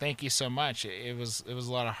 thank you so much. It was a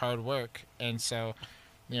lot of hard work, and so,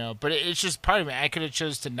 but it's just part of me. I could have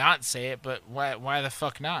chose to not say it, but why the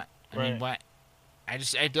fuck not? I mean, why?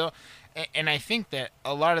 I don't. And I think that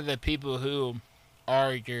a lot of the people who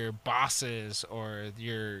are your bosses or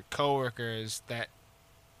your coworkers that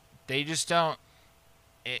they just don't.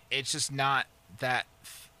 It's just not that.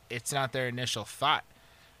 It's not their initial thought.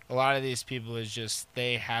 A lot of these people is just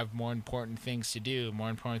they have more important things to do, more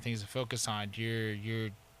important things to focus on. You're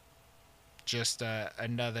just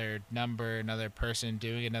another number, another person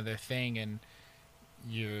doing another thing, and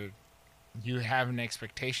you have an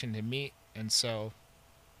expectation to meet, and so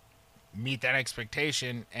meet that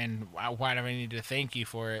expectation. And why do I need to thank you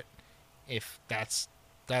for it if that's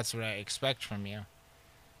what I expect from you?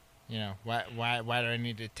 You know, why do I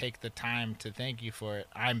need to take the time to thank you for it?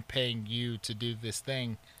 I'm paying you to do this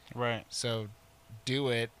thing. Right. So do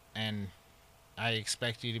it, and I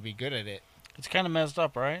expect you to be good at it. It's kind of messed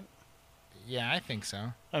up, right? Yeah, I think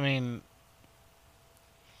so. I mean,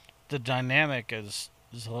 the dynamic is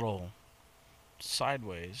a little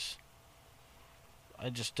sideways. I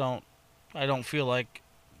don't feel like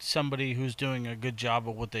somebody who's doing a good job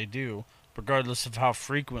of what they do, regardless of how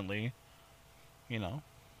frequently, Yeah.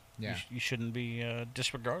 you shouldn't be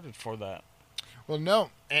disregarded for that. Well, no,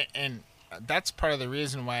 and that's part of the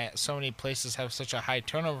reason why so many places have such a high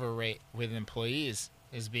turnover rate with employees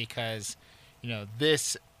is because,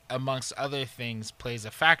 this, amongst other things, plays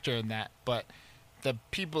a factor in that. But the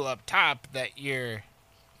people up top that you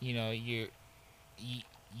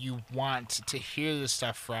want to hear the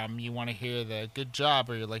stuff from, you want to hear the good job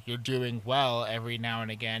or you're doing well every now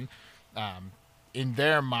and again. In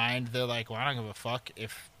their mind, they're like, well, I don't give a fuck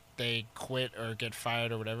if they quit or get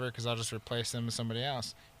fired or whatever, because I'll just replace them with somebody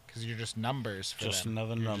else. Because you're just numbers for just them.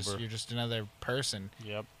 Another number. You're just another person.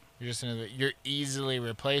 Yep. You're easily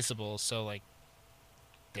replaceable, so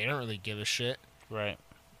they don't really give a shit. Right.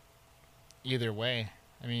 Either way.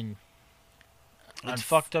 I mean, it's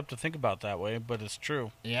fucked up to think about that way, but it's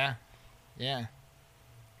true. Yeah. Yeah.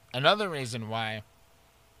 Another reason why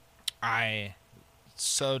I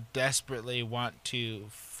so desperately want to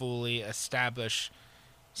fully establish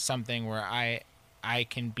something where I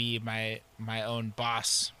can be my own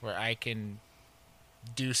boss, where I can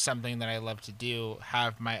do something that I love to do,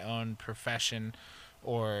 have my own profession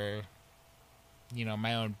or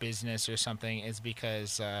my own business or something, is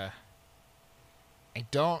because I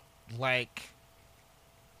don't like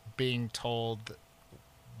being told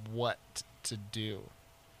what to do.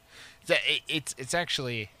 It's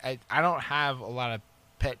actually I don't have a lot of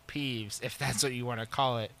pet peeves, if that's what you want to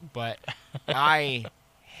call it, but I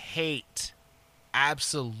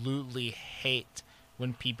absolutely hate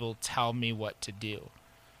when people tell me what to do.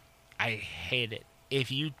 I hate it.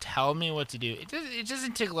 If you tell me what to do, it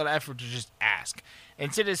doesn't take a lot of effort to just ask.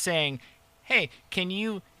 Instead of saying, hey, can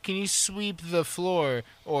you sweep the floor,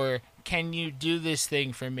 or can you do this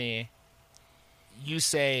thing for me? You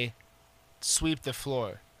say, sweep the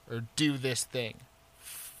floor, or do this thing.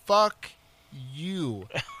 Fuck you.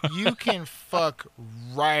 You can fuck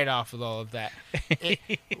right off with all of that.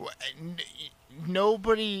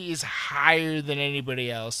 Nobody is higher than anybody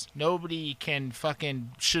else. Nobody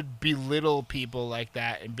should belittle people like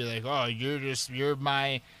that and be like, oh, you're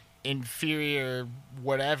my inferior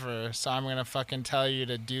whatever, so I'm gonna fucking tell you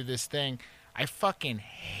to do this thing. I fucking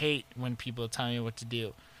hate when people tell me what to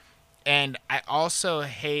do. And I also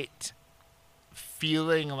hate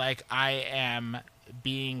feeling like I am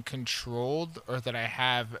being controlled or that I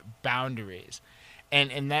have boundaries.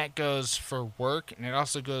 And that goes for work, and it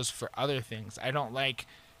also goes for other things. I don't like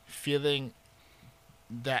feeling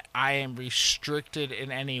that I am restricted in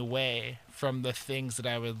any way from the things that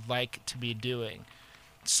I would like to be doing.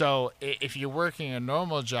 So if you're working a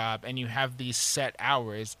normal job and you have these set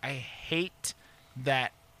hours, I hate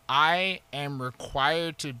that I am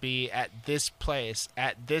required to be at this place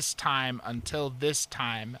at this time until this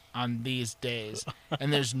time on these days,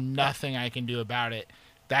 and there's nothing I can do about it.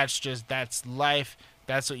 That's life.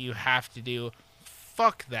 That's what you have to do.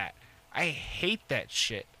 Fuck that. I hate that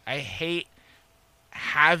shit. I hate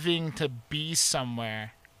having to be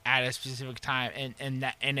somewhere at a specific time,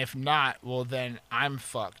 and if not, well, then I'm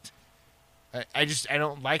fucked. I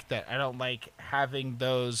don't like that. I don't like having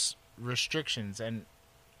those restrictions, and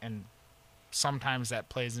sometimes that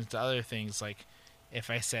plays into other things, like if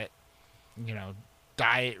I set,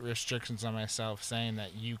 diet restrictions on myself, saying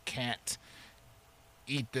that you can't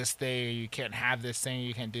eat this thing, or you can't have this thing, or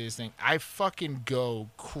you can't do this thing. I fucking go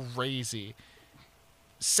crazy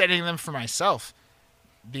setting them for myself,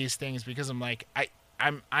 these things, because I'm like,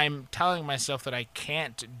 I'm telling myself that I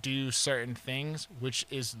can't do certain things, which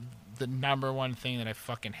is the number one thing that I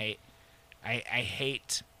fucking hate. I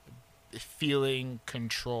hate feeling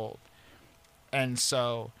controlled. And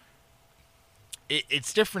so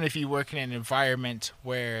it's different if you work in an environment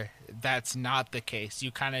where that's not the case.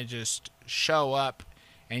 You kind of just show up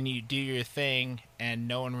and you do your thing and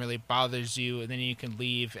no one really bothers you, and then you can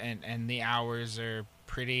leave and the hours are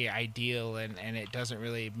pretty ideal and it doesn't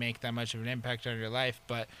really make that much of an impact on your life.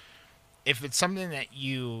 But if it's something that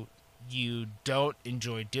you don't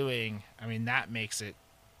enjoy doing, I mean, that makes it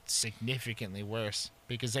significantly worse,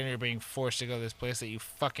 because then you're being forced to go to this place that you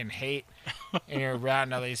fucking hate and you're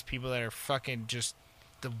around all these people that are fucking just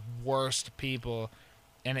the worst people,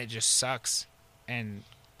 and it just sucks. And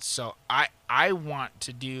so I want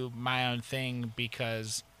to do my own thing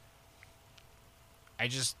because I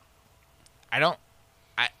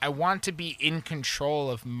want to be in control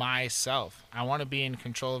of myself. I want to be in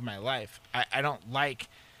control of my life. I don't like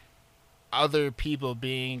other people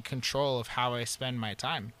being in control of how I spend my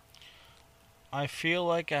time. I feel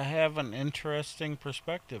like I have an interesting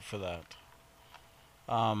perspective for that.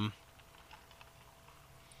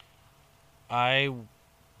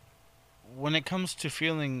 When it comes to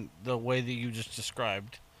feeling the way that you just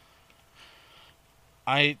described,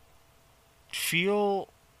 I feel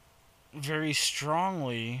very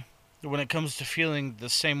strongly when it comes to feeling the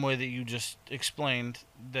same way that you just explained,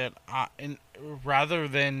 that rather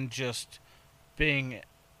than just being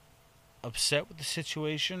upset with the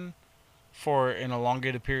situation for an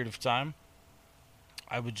elongated period of time,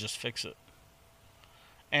 I would just fix it.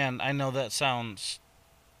 And I know that sounds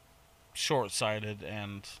short-sighted,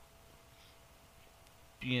 and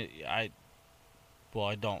I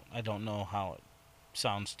don't know how it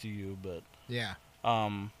sounds to you, but yeah.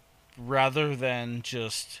 Rather than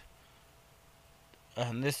just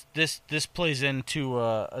this plays into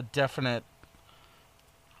a definite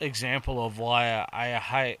example of why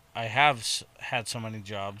I have had so many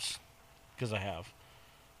jobs, because I have.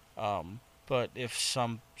 But if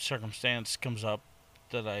some circumstance comes up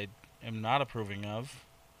that I am not approving of,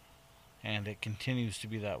 and it continues to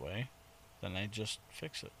be that way, then I just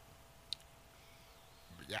fix it.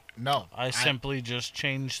 Yeah, no. I simply just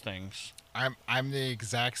change things. I'm the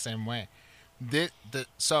exact same way.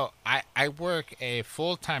 So I work a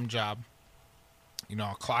full-time job,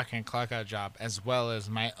 a clock in, clock out job, as well as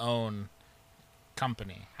my own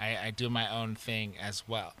company. I do my own thing as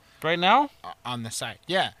well. Right now? On the side.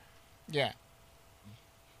 Yeah. Yeah.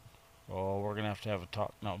 Oh, we're going to have a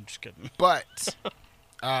talk. No, I'm just kidding. But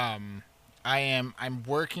I'm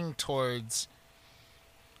working towards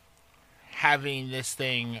having this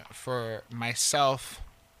thing for myself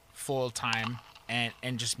full time, and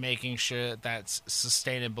just making sure that's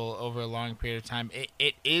sustainable over a long period of time.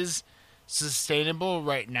 It is sustainable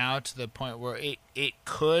right now to the point where it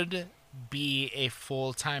could be a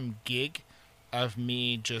full-time gig of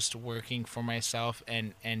me just working for myself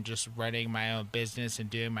and just running my own business and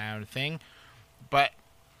doing my own thing. But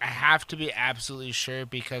I have to be absolutely sure,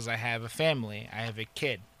 because I have a family. I have a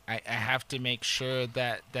kid. I have to make sure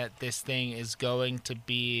that this thing is going to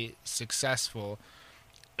be successful.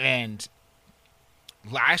 And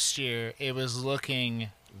last year, it was looking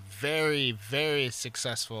very, very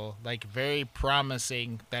successful, like very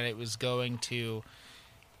promising that it was going to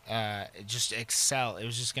just excel. It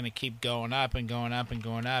was just going to keep going up and going up and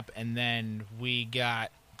going up. And then we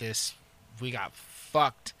got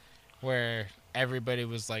fucked where everybody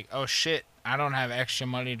was like, oh shit, I don't have extra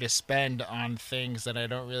money to spend on things that I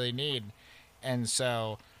don't really need. And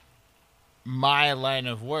so my line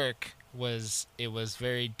of work was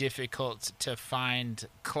very difficult to find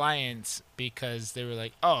clients, because they were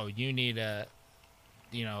like, oh, you need a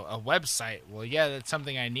website. Well, yeah, that's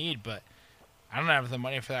something I need, but I don't have the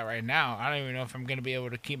money for that right now. I don't even know if I'm going to be able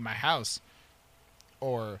to keep my house,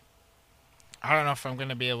 or I don't know if I'm going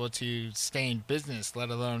to be able to stay in business, let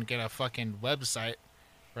alone get a fucking website,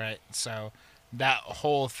 right? So that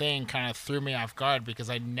whole thing kind of threw me off guard, because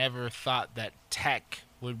I never thought that tech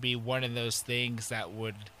would be one of those things that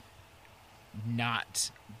would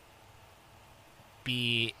not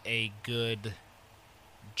be a good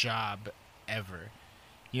job ever.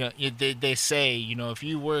 They say, if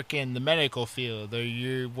you work in the medical field, or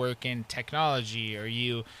you work in technology, or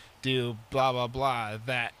you do blah blah blah,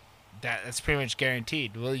 that's pretty much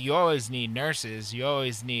guaranteed. Well, you always need nurses, you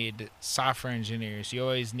always need software engineers, you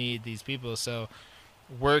always need these people. So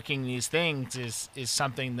working these things is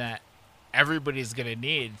something that everybody's gonna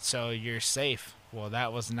need, so you're safe. Well,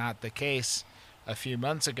 that was not the case a few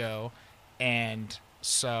months ago, and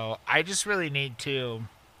so I just really need to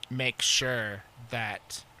make sure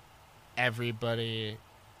that everybody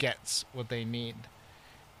gets what they need,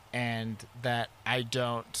 and that I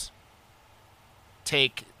don't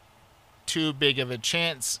take too big of a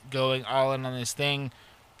chance going all in on this thing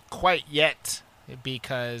quite yet,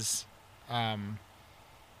 because I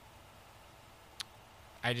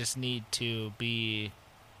just need to be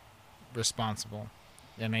responsible,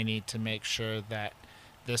 and I need to make sure that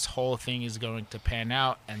this whole thing is going to pan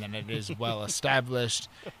out, and that it is well established,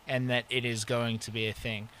 and that it is going to be a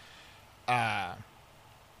thing. But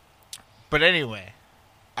anyway,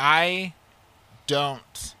 I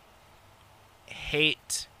don't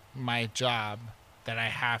hate my job that I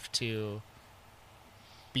have to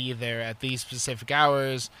be there at these specific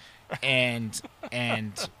hours and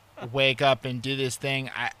wake up and do this thing.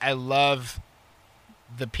 I love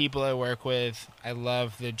the people I work with. I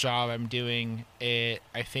love the job I'm doing. I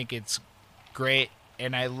think it's great,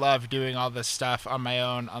 and I love doing all this stuff on my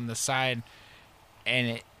own on the side,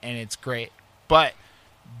 and it's great. But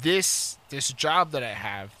this job that I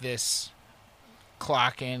have, this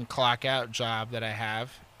clock in, clock out job that I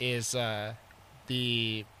have, is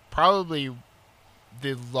probably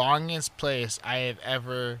the longest place I have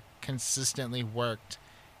ever consistently worked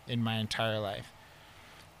in my entire life.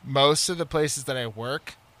 Most of the places that I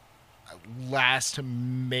work last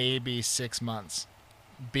maybe 6 months,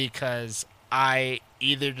 because I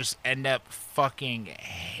either just end up fucking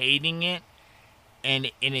hating it,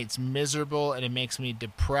 and it's miserable, and it makes me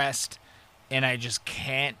depressed, and I just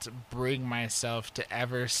can't bring myself to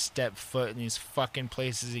ever step foot in these fucking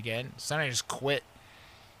places again. So then I just quit,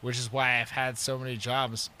 which is why I've had so many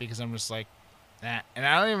jobs, because I'm just like, nah. And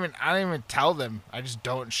I don't even tell them. I just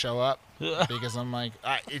don't show up because I'm like,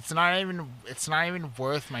 it's not even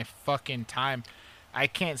worth my fucking time. I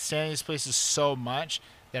can't stand these places so much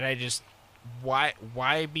that I just,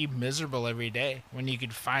 why be miserable every day when you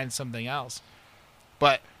could find something else?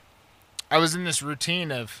 But I was in this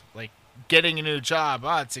routine of like getting a new job.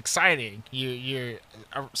 Oh, it's exciting. You're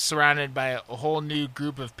surrounded by a whole new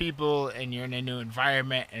group of people, and you're in a new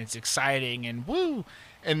environment, and it's exciting, and woo.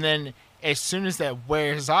 And then as soon as that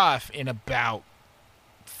wears off in about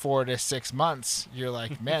 4 to 6 months, you're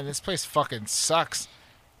like, man, this place fucking sucks.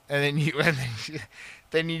 And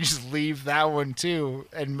then you just leave that one too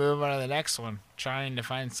and move on to the next one, trying to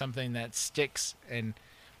find something that sticks. And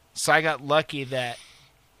so I got lucky that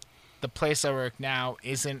the place I work now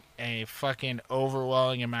isn't a fucking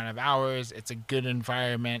overwhelming amount of hours. It's a good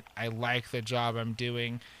environment. I like the job I'm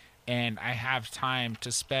doing, and I have time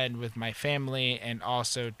to spend with my family and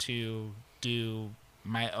also to do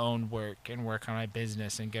my own work and work on my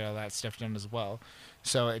business and get all that stuff done as well.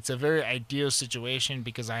 So it's a very ideal situation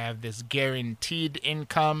because I have this guaranteed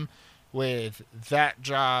income with that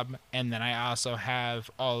job, and then I also have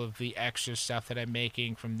all of the extra stuff that I'm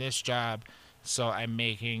making from this job. So I'm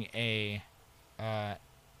making a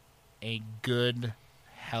good,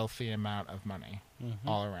 healthy amount of money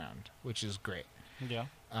all around, which is great. Yeah.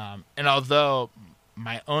 And although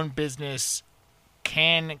my own business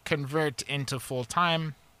can convert into full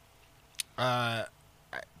time, I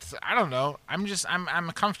don't know.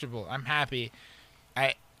 I'm comfortable. I'm happy.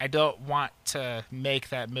 I don't want to make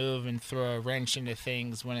that move and throw a wrench into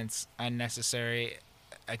things when it's unnecessary.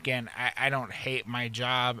 Again, I don't hate my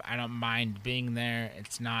job. I don't mind being there.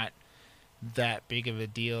 It's not that big of a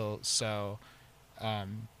deal. So,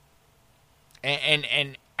 and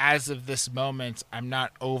as of this moment, I'm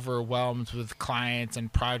not overwhelmed with clients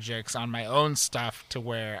and projects on my own stuff to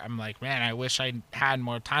where I'm like, man, I wish I had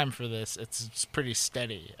more time for this. It's pretty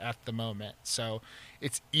steady at the moment. So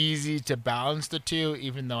it's easy to balance the two,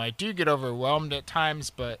 even though I do get overwhelmed at times,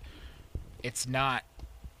 but it's not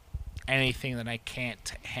anything that I can't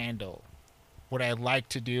handle. Would I like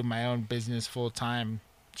to do my own business full time?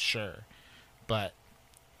 Sure. But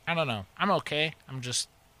I don't know. I'm okay. I'm just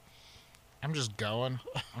going.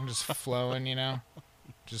 I'm just flowing,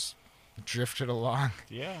 just drifted along.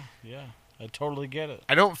 Yeah. I totally get it.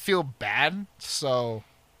 I don't feel bad, so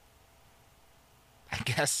I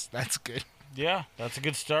guess that's good. Yeah, that's a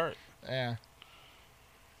good start. Yeah.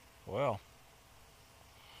 Well.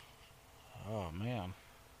 Oh, man.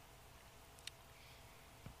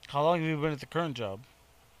 How long have you been at the current job?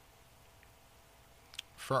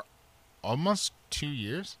 For almost 2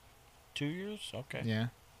 years. 2 years? Okay. Yeah.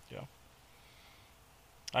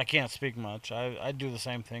 I can't speak much. I do the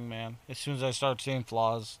same thing, man. As soon as I start seeing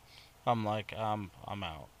flaws, I'm like, I'm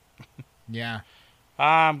out. Yeah.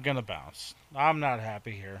 I'm gonna bounce. I'm not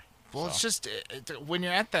happy here. Well, so. It's just when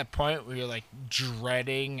you're at that point where you're like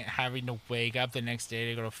dreading having to wake up the next day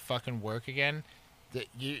to go to fucking work again, that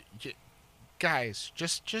you guys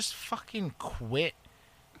just fucking quit.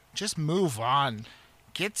 Just move on.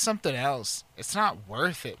 Get something else. It's not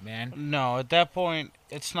worth it, man. No, at that point,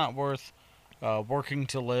 it's not worth working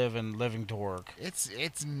to live and living to work.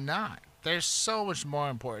 It's not. There's so much more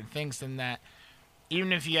important things than that.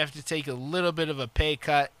 Even if you have to take a little bit of a pay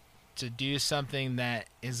cut to do something that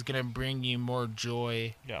is gonna bring you more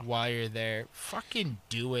joy while you're there, fucking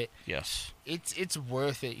do it. Yes. It's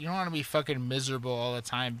worth it. You don't want to be fucking miserable all the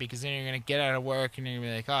time, because then you're gonna get out of work and you're gonna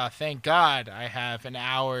be like, oh, thank God I have an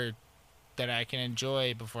hour that I can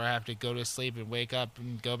enjoy before I have to go to sleep and wake up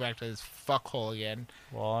and go back to this fuckhole again.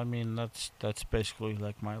 Well, I mean, that's basically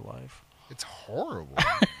like my life. It's horrible.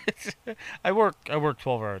 I work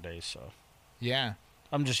 12-hour days, so Yeah.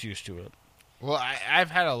 I'm just used to it. Well,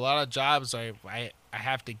 I've had a lot of jobs where I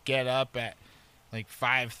have to get up at like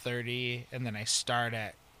 5:30, and then I start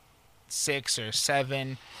at 6 or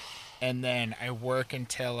 7, and then I work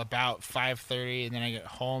until about 5:30, and then I get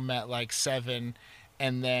home at like 7,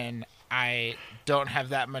 and then I don't have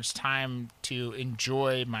that much time to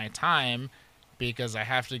enjoy my time because I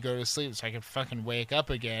have to go to sleep so I can fucking wake up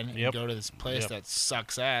again and go to this place that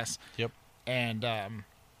sucks ass. Yep. And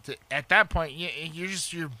at that point,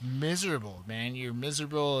 you're miserable, man. You're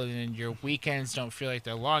miserable, and your weekends don't feel like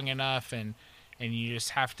they're long enough, and you just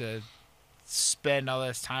have to spend all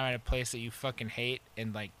this time at a place that you fucking hate,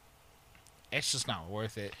 and like, it's just not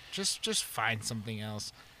worth it. Just find something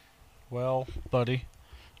else. Well, buddy,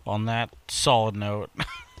 on that solid note,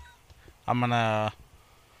 I'm gonna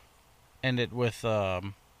end it with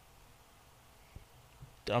I'm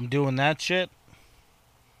doing that shit,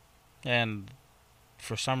 and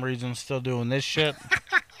for some reason still doing this shit.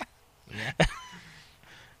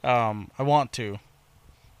 I want to.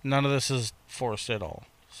 None of this is forced at all.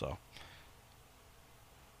 So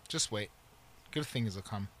just wait. Good things will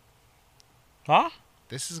come. Huh?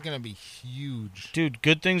 This is gonna be huge. Dude,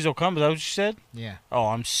 good things will come. Is that what you said? Yeah. Oh,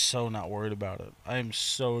 I'm so not worried about it. I am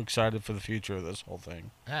so excited for the future of this whole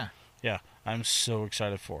thing. Yeah. Yeah, I'm so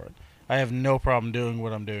excited for it. I have no problem doing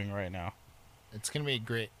what I'm doing right now. It's gonna be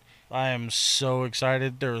great. I am so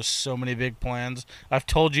excited. There are so many big plans. I've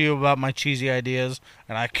told you about my cheesy ideas,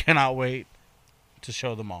 and I cannot wait to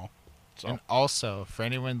show them all. So. And also, for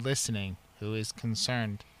anyone listening who is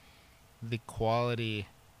concerned, the quality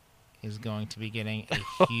is going to be getting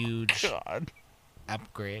a huge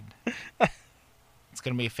upgrade. It's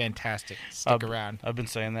going to be fantastic. Stick around. I've been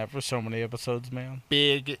saying that for so many episodes, man.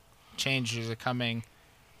 Big changes are coming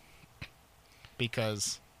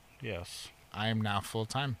because yes, I am now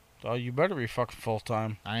full-time. Oh, you better be fucking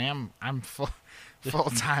full-time. I'm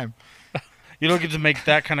full-time. You don't get to make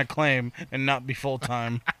that kind of claim and not be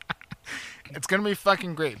full-time. It's going to be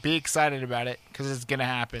fucking great. Be excited about it because it's going to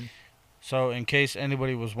happen. So, in case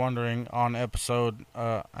anybody was wondering, on episode,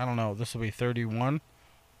 I don't know, this will be 31.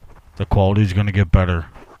 The quality's going to get better.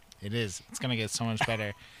 It is. It's going to get so much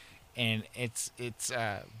better. And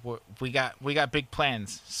we got big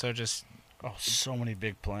plans. So just... Oh, so many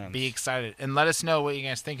big plans. Be excited. And let us know what you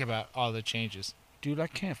guys think about all the changes. Dude, I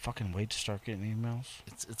can't fucking wait to start getting emails.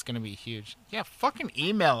 It's going to be huge. Yeah, fucking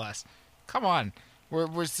email us. Come on. We're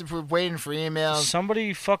waiting for emails.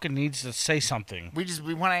 Somebody fucking needs to say something.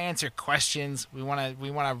 We want to answer questions. We want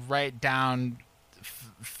to write down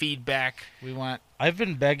feedback. I've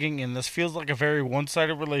been begging, and this feels like a very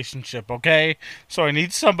one-sided relationship, okay? So I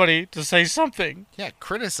need somebody to say something. Yeah,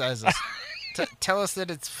 criticize us. Tell us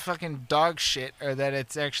that it's fucking dog shit or that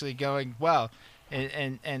it's actually going well,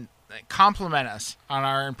 and compliment us on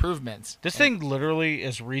our improvements. This thing literally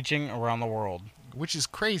is reaching around the world. Which is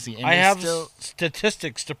crazy. And I have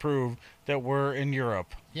statistics to prove that we're in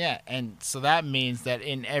Europe. Yeah, and so that means that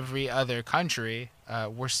in every other country,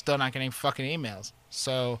 we're still not getting fucking emails.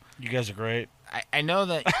 So you guys are great. I know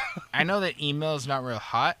that email is not real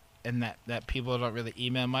hot, and that people don't really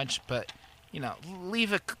email much. But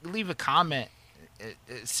leave a comment,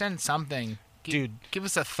 send something, dude. Give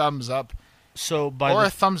us a thumbs up, a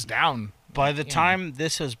thumbs down. By the time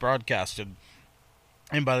this is broadcasted.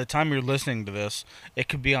 And by the time you're listening to this, it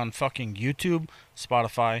could be on fucking YouTube,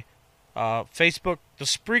 Spotify, Facebook, the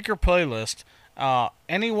Spreaker playlist.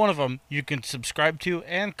 Any one of them you can subscribe to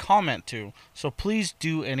and comment to. So please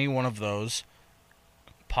do any one of those.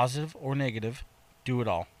 Positive or negative, do it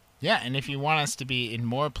all. Yeah, and if you want us to be in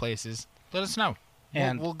more places, let us know.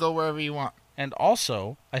 And we'll go wherever you want. And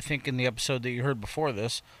also, I think in the episode that you heard before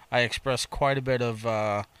this, I expressed quite a bit of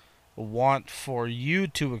want for you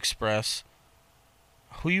to express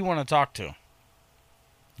who you want to talk to.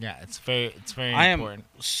 Yeah, it's very important. I am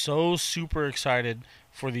so super excited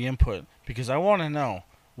for the input because I want to know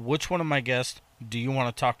which one of my guests do you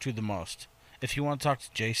want to talk to the most. If you want to talk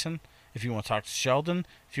to Jason, if you want to talk to Sheldon,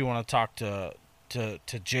 if you want to talk to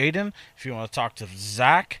Jaden, if you want to talk to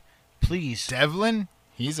Zach, please. Devlin,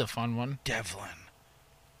 he's a fun one. Devlin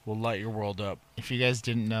will light your world up. If you guys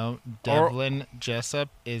didn't know, Devlin Jessup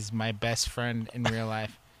is my best friend in real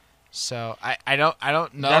life. So I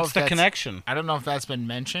don't know. That's if the connection. I don't know if that's been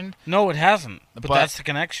mentioned. No, it hasn't. But But- that's the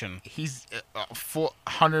connection. He's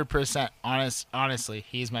 100% honest. Honestly,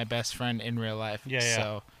 he's my best friend in real life. Yeah.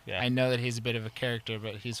 So Yeah. I know that he's a bit of a character,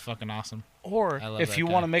 but he's fucking awesome. Or I love if that you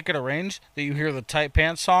guy. want to make it arranged that you hear the Tight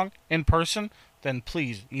Pants song in person, then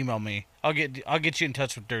please email me. I'll get you in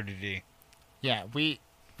touch with Dirty D. Yeah, we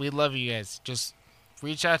love you guys. Just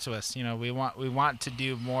reach out to us. You know, we want to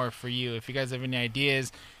do more for you. If you guys have any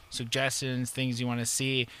ideas, suggestions, things you want to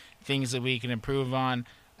see, things that we can improve on,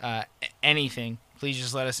 anything, please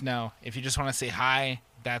just let us know. If you just want to say hi,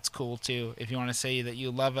 that's cool too. If you want to say that you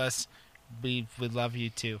love us, we would love you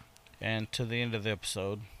too. And to the end of the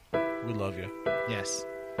episode, we love you. Yes.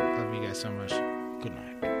 Love you guys so much. Good night.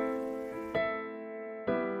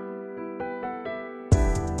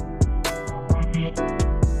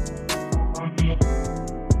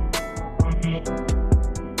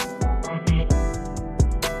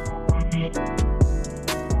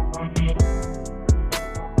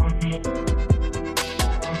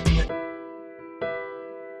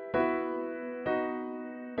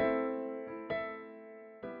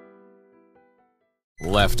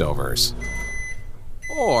 Leftovers.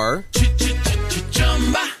 Or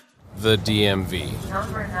the DMV.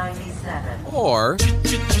 Number 97. Or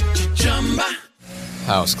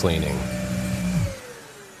house cleaning.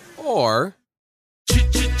 Or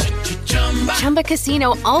Chumba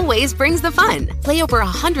Casino always brings the fun. Play over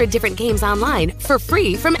 100 different games online for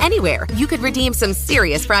free from anywhere. You could redeem some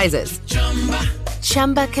serious prizes.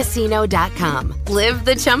 ChumbaCasino.com. Live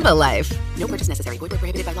the Chumba life. No purchase necessary. Void where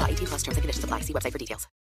prohibited by law. 18+ terms and conditions apply. See website for details.